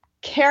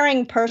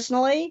caring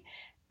personally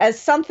as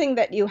something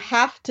that you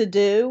have to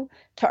do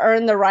to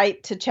earn the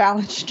right to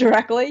challenge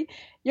directly,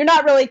 you're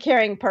not really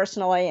caring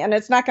personally, and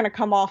it's not going to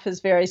come off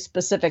as very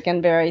specific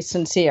and very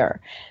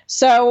sincere.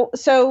 So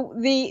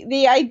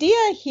the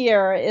idea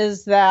here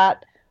is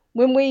that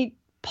when we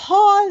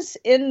pause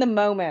in the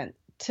moment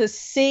to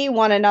see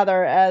one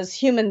another as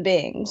human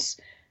beings,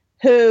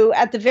 who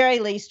at the very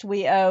least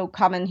we owe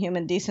common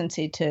human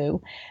decency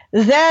to,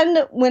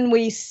 then when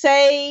we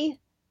say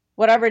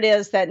whatever it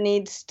is that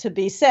needs to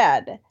be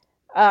said,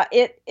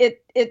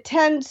 it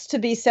tends to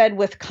be said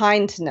with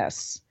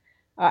kindness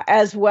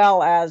as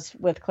well as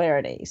with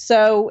clarity.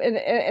 So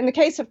in the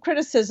case of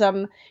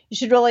criticism, you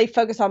should really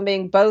focus on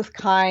being both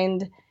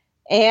kind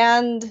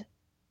and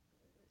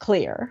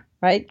clear,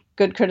 right?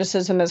 Good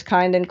criticism is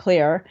kind and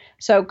clear.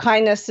 So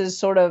kindness is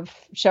sort of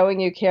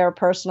showing you care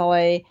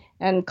personally,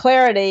 and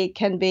clarity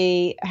can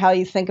be how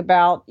you think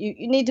about,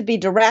 you need to be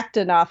direct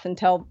enough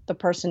until the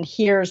person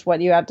hears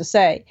what you have to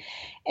say.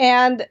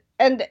 And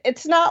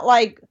it's not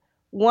like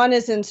one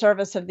is in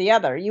service of the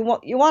other. You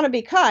want to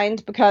be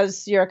kind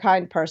because you're a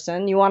kind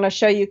person. You want to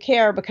show you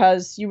care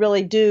because you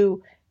really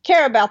do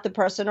care about the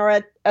person,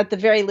 or at the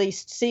very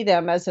least see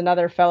them as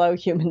another fellow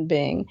human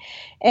being.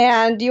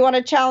 And you want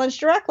to challenge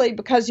directly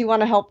because you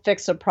want to help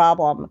fix a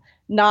problem,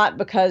 not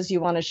because you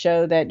want to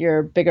show that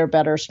you're bigger,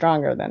 better,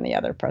 stronger than the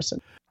other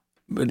person.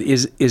 But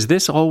is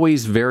this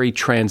always very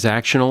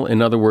transactional?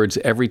 In other words,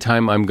 every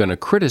time I'm going to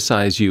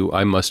criticize you,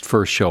 I must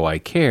first show I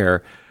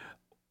care.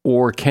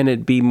 Or can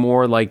it be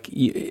more like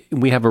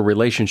we have a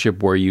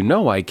relationship where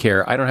I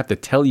care. I don't have to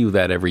tell you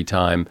that every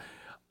time.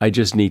 I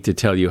just need to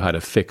tell you how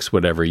to fix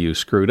whatever you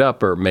screwed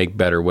up or make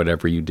better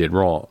whatever you did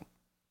wrong.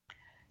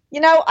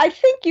 I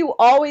think you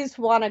always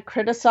want to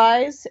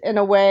criticize in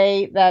a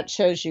way that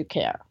shows you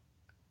care.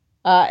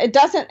 It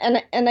doesn't,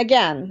 and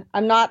again,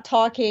 I'm not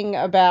talking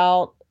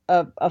about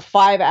a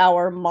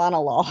 5-hour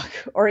monologue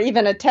or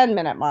even a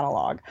 10-minute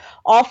monologue.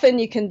 Often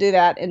you can do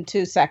that in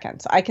 2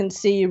 seconds. I can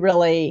see you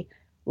really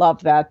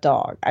love that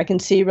dog. I can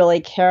see you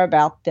really care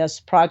about this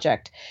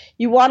project.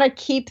 You want to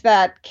keep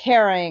that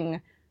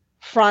caring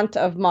front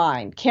of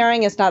mind.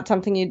 Caring is not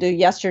something you do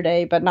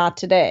yesterday, but not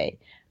today.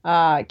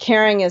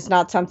 Caring is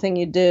not something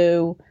you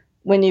do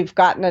when you've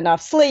gotten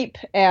enough sleep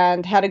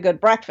and had a good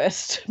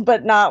breakfast,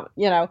 but not,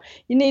 you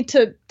need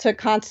to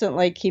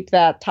constantly keep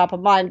that top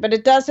of mind. But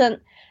it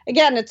doesn't,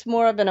 again, it's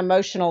more of an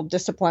emotional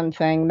discipline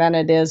thing than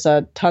it is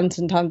a tons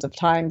and tons of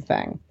time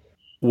thing.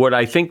 What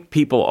I think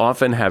people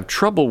often have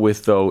trouble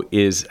with, though,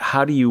 is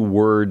how do you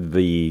word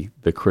the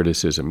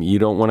criticism? You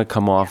don't want to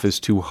come off as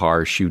too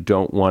harsh. You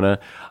don't want to,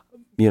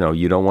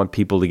 you don't want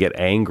people to get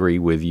angry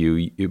with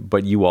you,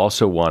 but you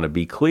also want to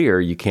be clear.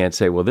 You can't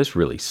say, well, this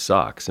really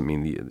sucks. I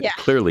mean,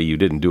 clearly you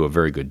didn't do a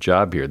very good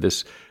job here.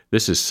 This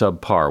is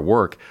subpar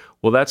work.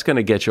 Well, that's going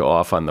to get you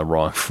off on the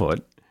wrong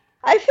foot.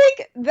 I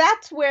think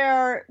that's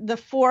where the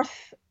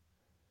fourth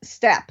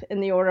step in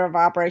the order of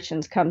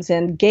operations comes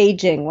in,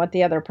 gauging what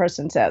the other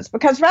person says.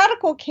 Because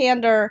radical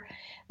candor,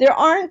 there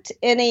aren't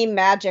any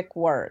magic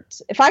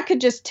words. If I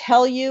could just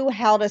tell you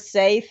how to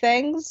say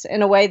things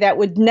in a way that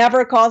would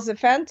never cause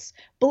offense,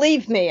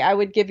 believe me, I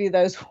would give you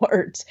those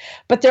words.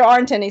 But there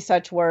aren't any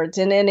such words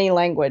in any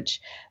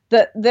language.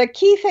 The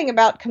key thing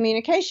about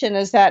communication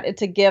is that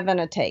it's a give and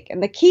a take.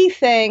 And the key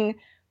thing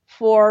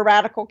for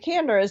radical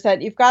candor is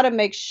that you've got to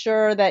make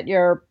sure that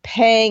you're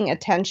paying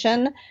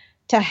attention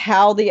to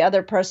how the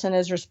other person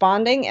is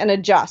responding and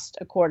adjust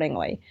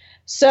accordingly.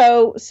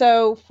 So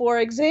for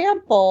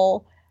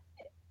example,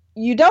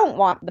 you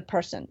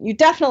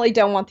definitely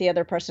don't want the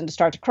other person to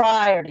start to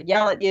cry or to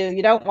yell at you.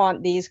 You don't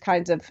want these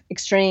kinds of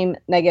extreme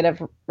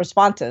negative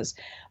responses.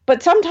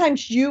 But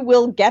sometimes you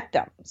will get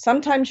them.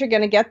 Sometimes you're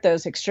going to get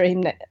those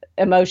extreme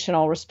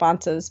emotional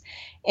responses.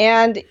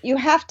 And you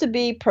have to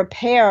be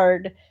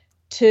prepared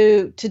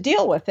to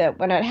deal with it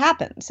when it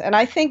happens. And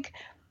I think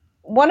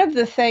one of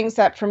the things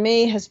that for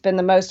me has been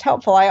the most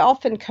helpful, I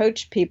often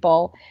coach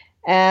people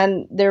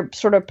and they're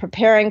sort of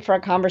preparing for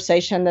a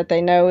conversation that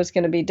they know is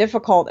going to be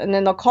difficult. And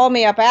then they'll call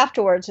me up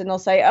afterwards and they'll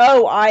say,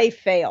 oh, I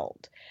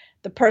failed.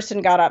 The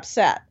person got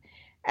upset.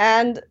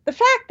 And the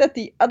fact that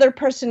the other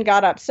person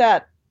got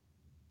upset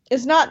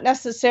is not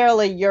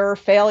necessarily your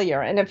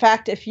failure. And in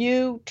fact, if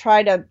you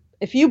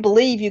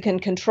believe you can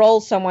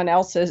control someone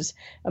else's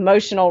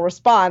emotional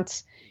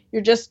response,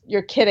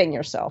 you're kidding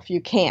yourself.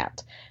 You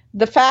can't.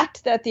 The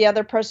fact that the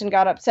other person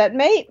got upset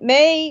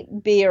may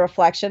be a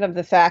reflection of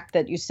the fact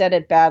that you said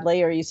it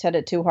badly or you said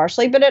it too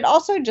harshly, but it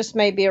also just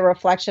may be a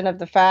reflection of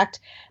the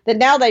fact that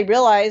now they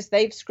realize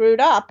they've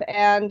screwed up,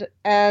 and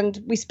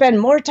we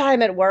spend more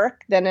time at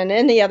work than in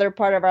any other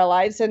part of our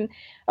lives. And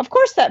of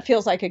course that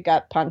feels like a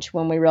gut punch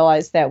when we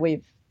realize that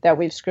we've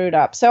screwed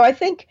up. So I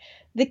think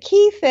the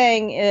key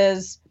thing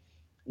is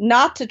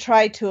not to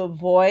try to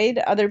avoid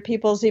other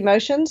people's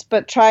emotions,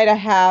 but try to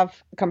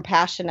have a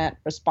compassionate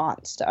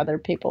response to other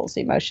people's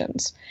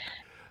emotions.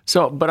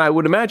 So, but I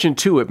would imagine,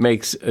 too, it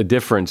makes a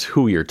difference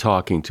who you're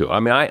talking to. I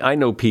mean, I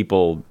know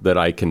people that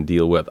I can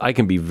deal with. I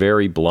can be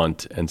very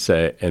blunt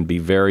and be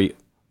very,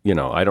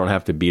 I don't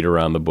have to beat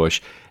around the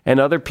bush. And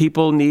other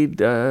people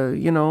need, a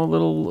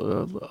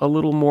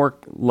little more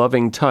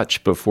loving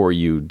touch before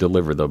you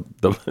deliver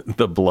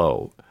the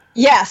blow.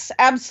 Yes,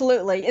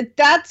 absolutely.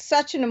 That's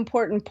such an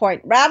important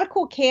point.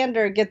 Radical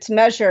candor gets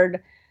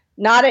measured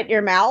not at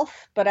your mouth,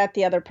 but at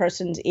the other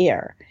person's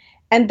ear.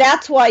 And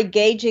that's why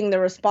gauging the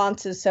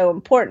response is so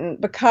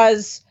important,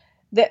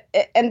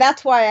 and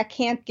that's why I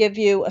can't give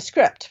you a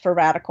script for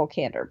radical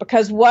candor,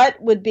 because what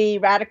would be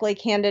radically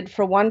candid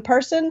for one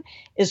person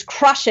is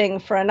crushing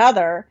for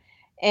another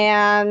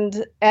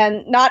and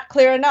not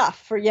clear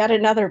enough for yet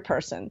another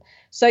person.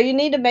 So you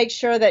need to make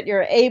sure that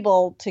you're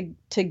able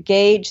to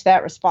gauge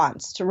that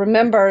response, to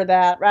remember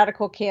that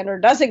radical candor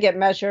doesn't get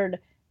measured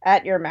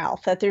at your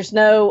mouth, that there's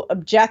no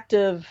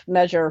objective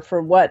measure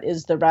for what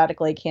is the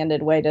radically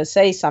candid way to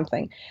say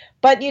something,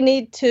 but you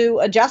need to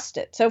adjust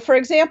it. So for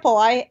example,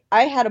 I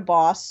had a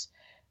boss,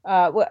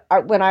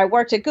 when I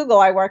worked at Google,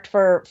 I worked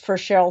for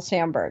Sheryl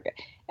Sandberg,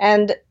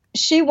 and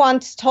she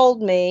once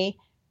told me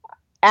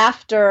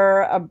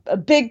after a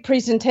big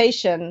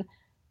presentation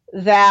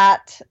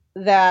that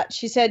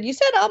she said, you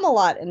said a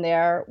lot in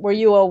there. Were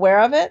you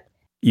aware of it?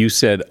 You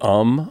said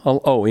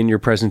Oh, in your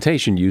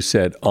presentation, you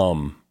said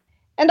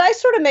And I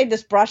sort of made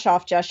this brush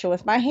off gesture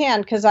with my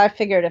hand because I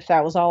figured if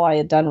that was all I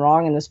had done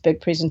wrong in this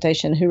big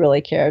presentation, who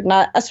really cared? And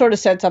I sort of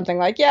said something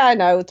like, yeah, I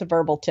know, it's a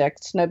verbal tic.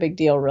 It's no big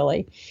deal,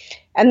 really.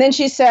 And then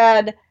she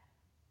said,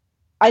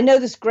 I know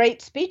this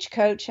great speech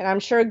coach, and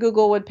I'm sure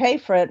Google would pay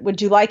for it.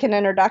 Would you like an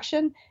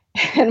introduction?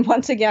 And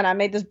once again, I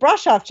made this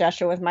brush off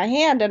gesture with my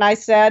hand, and I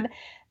said,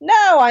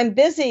 no, I'm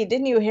busy.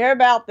 Didn't you hear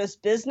about this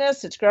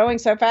business? It's growing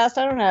so fast.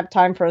 I don't have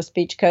time for a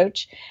speech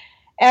coach.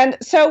 And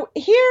so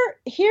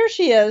here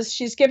she is.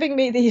 She's giving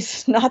me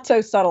these not so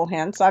subtle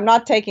hints. I'm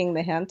not taking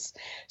the hints.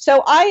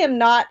 So I am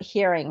not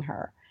hearing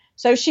her.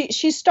 So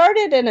she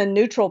started in a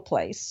neutral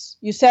place.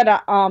 You said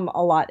a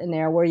lot in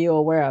there. Were you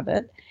aware of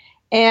it?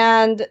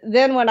 And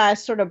then when I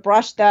sort of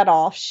brushed that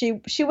off,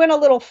 she went a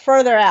little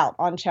further out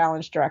on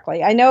Challenge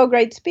Directly. I know a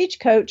great speech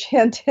coach,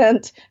 hint,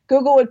 hint.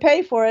 Google would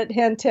pay for it,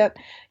 hint, hint.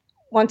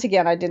 Once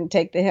again, I didn't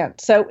take the hint.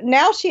 So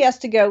now she has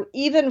to go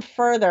even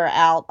further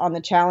out on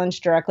the Challenge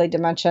Directly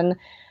dimension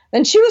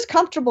than she was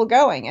comfortable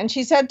going. And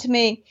she said to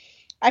me,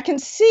 I can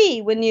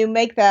see when you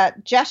make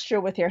that gesture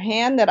with your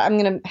hand that I'm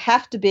going to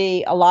have to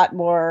be a lot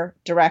more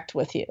direct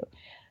with you.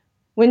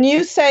 When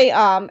you say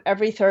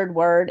every third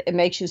word, it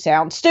makes you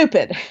sound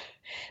stupid.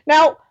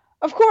 Now,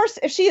 of course,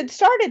 if she had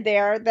started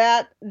there,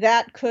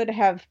 that could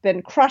have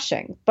been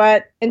crushing.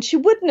 And she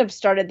wouldn't have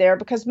started there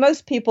because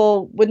most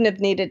people wouldn't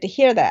have needed to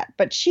hear that.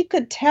 But she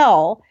could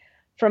tell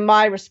from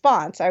my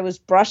response, I was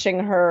brushing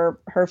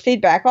her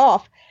feedback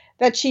off,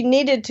 that she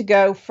needed to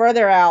go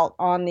further out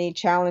on the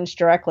Challenge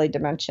Directly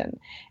dimension.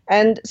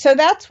 And so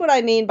that's what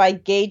I mean by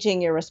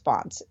gauging your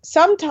response.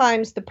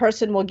 Sometimes the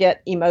person will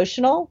get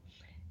emotional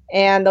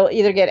and they'll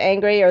either get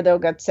angry or they'll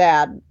get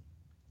sad.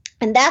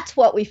 And that's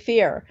what we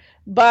fear.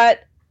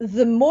 But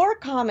the more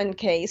common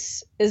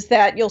case is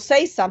that you'll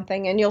say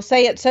something and you'll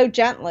say it so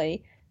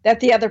gently that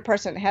the other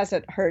person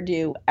hasn't heard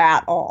you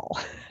at all.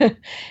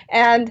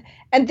 and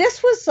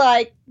this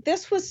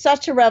was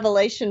such a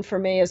revelation for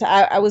me as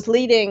I was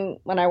leading,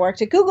 when I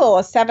worked at Google,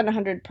 a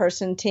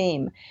 700-person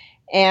team.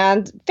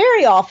 And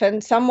very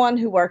often someone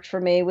who worked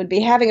for me would be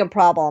having a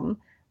problem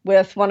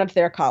with one of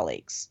their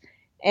colleagues.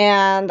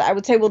 And I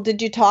would say, well,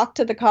 did you talk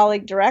to the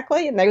colleague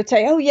directly? And they would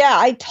say, oh, yeah,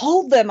 I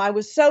told them. I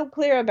was so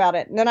clear about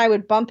it. And then I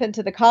would bump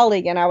into the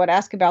colleague and I would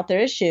ask about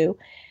their issue,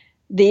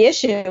 the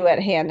issue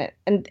at hand.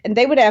 And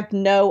they would have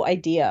no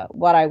idea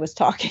what I was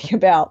talking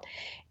about.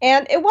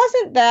 And it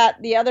wasn't that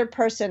the other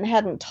person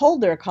hadn't told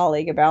their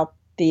colleague about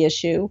the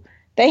issue.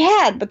 They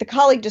had, but the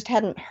colleague just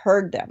hadn't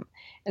heard them.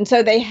 And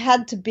so they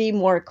had to be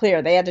more clear.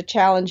 They had to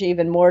challenge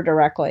even more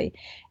directly.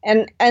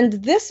 And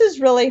this is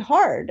really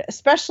hard,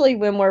 especially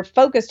when we're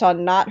focused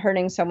on not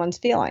hurting someone's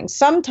feelings.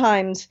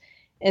 Sometimes,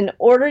 in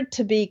order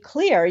to be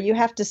clear, you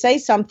have to say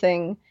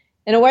something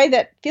in a way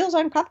that feels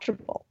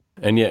uncomfortable.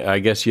 And yet, I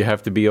guess you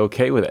have to be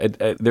okay with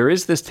it. There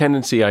is this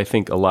tendency, I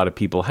think, a lot of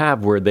people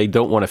have where they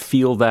don't want to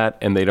feel that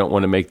and they don't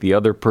want to make the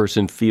other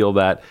person feel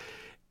that.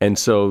 And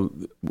so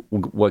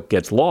what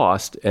gets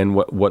lost and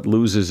what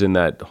loses in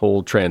that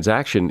whole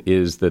transaction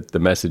is that the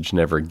message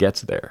never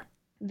gets there.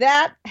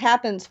 That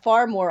happens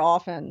far more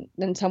often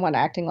than someone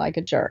acting like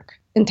a jerk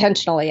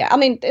intentionally. I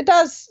mean, it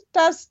does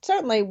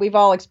certainly, we've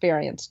all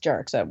experienced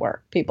jerks at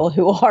work, people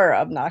who are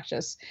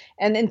obnoxious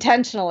and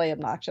intentionally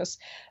obnoxious.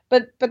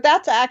 But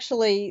that's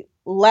actually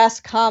less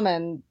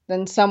common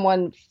than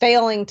someone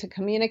failing to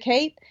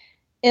communicate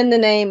in the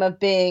name of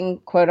being,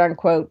 quote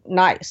unquote,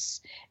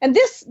 nice. And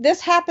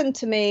this happened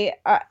to me.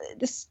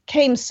 This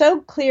came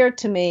so clear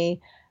to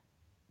me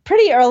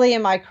pretty early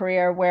in my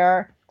career,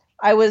 where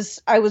I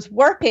was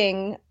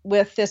working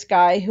with this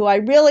guy who I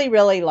really,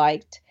 really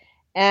liked.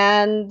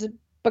 And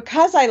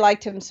because I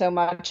liked him so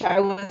much, I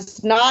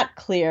was not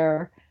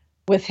clear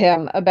with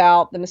him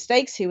about the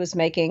mistakes he was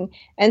making.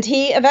 And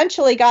he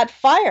eventually got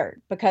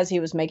fired because he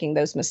was making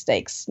those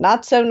mistakes.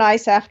 Not so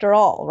nice after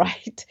all,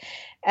 right?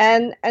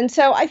 And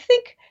so I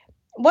think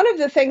one of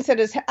the things that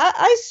is,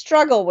 I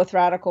struggle with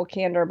radical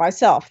candor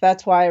myself.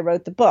 That's why I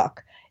wrote the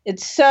book.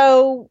 It's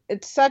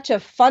such a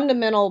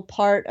fundamental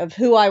part of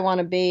who I want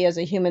to be as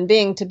a human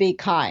being, to be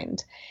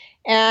kind.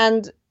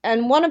 And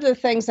one of the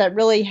things that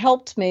really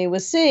helped me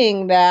was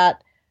seeing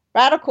that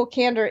radical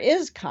candor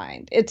is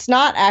kind. It's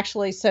not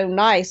actually so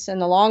nice in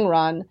the long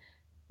run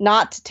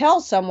not to tell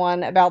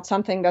someone about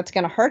something that's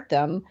going to hurt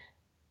them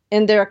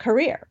in their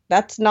career.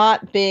 That's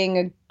not being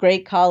a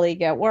great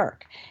colleague at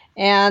work.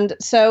 And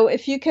so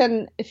if you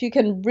can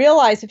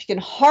realize, if you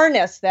can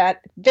harness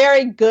that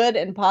very good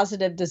and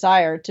positive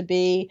desire to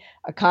be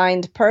a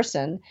kind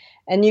person,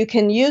 and you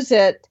can use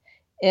it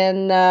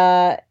in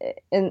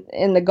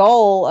the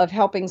goal of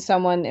helping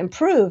someone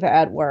improve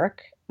at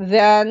work,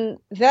 then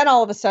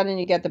all of a sudden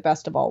you get the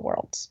best of all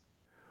worlds.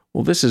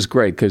 Well, this is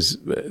great, because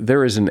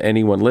there isn't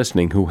anyone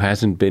listening who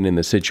hasn't been in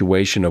the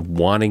situation of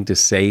wanting to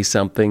say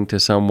something to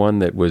someone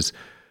that was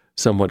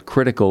somewhat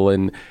critical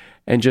and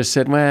just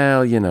said,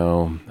 well,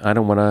 I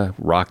don't want to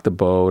rock the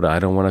boat. I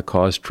don't want to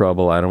cause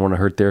trouble. I don't want to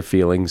hurt their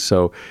feelings.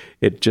 So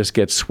it just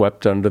gets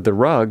swept under the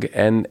rug.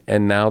 And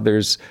now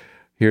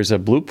here's a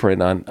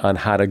blueprint on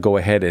how to go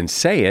ahead and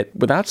say it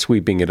without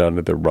sweeping it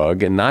under the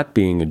rug and not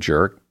being a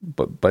jerk,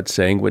 but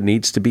saying what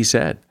needs to be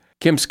said.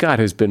 Kim Scott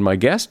has been my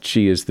guest.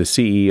 She is the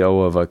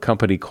CEO of a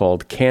company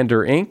called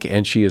Candor Inc.,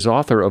 and she is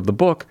author of the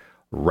book,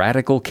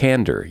 Radical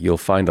Candor. You'll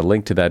find a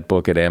link to that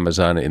book at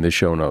Amazon in the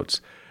show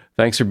notes.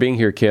 Thanks for being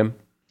here, Kim.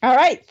 All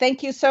right.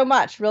 Thank you so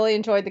much. Really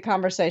enjoyed the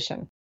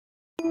conversation.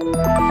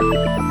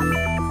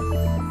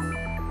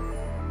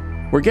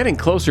 We're getting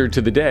closer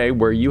to the day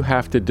where you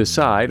have to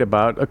decide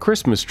about a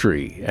Christmas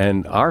tree.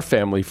 And our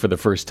family, for the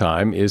first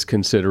time, is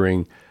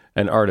considering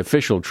an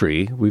artificial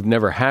tree. We've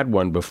never had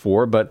one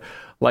before, but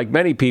like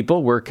many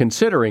people, we're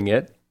considering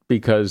it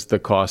because the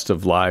cost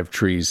of live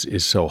trees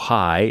is so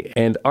high,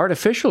 and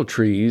artificial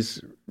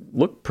trees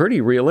look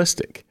pretty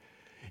realistic.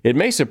 It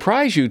may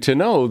surprise you to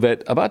know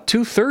that about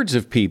 2/3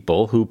 of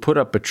people who put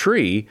up a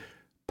tree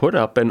put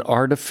up an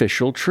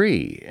artificial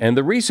tree. And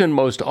the reason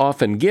most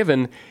often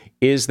given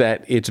is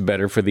that it's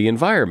better for the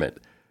environment.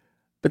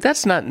 But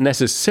that's not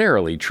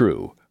necessarily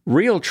true.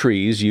 Real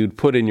trees you'd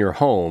put in your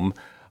home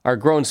are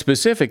grown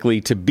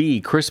specifically to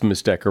be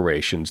Christmas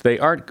decorations. They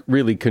aren't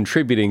really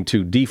contributing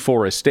to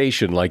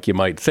deforestation like you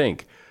might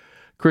think.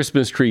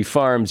 Christmas tree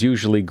farms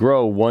usually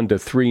grow 1 to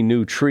 3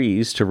 new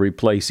trees to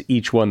replace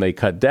each one they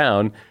cut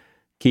down,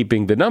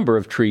 keeping the number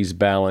of trees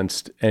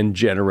balanced and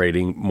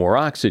generating more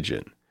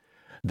oxygen.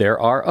 There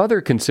are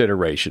other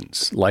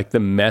considerations, like the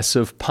mess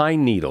of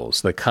pine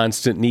needles, the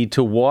constant need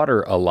to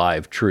water a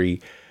live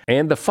tree,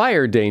 and the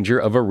fire danger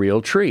of a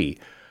real tree.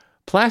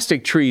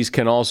 Plastic trees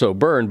can also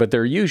burn, but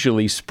they're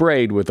usually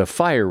sprayed with a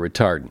fire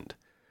retardant.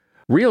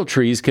 Real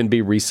trees can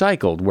be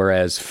recycled,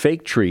 whereas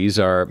fake trees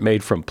are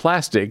made from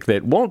plastic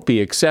that won't be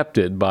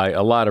accepted by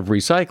a lot of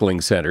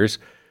recycling centers,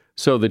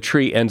 so the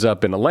tree ends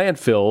up in a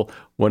landfill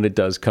when it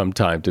does come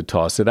time to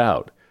toss it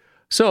out.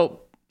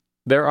 So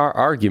there are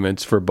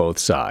arguments for both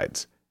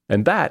sides,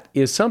 and that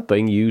is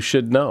something you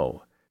should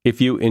know. If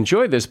you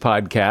enjoy this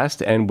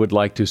podcast and would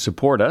like to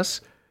support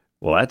us,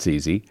 well, that's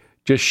easy.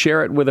 Just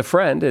share it with a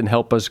friend and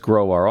help us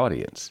grow our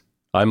audience.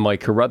 I'm Mike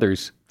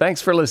Carruthers.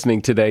 Thanks for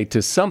listening today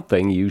to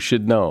Something You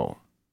Should Know.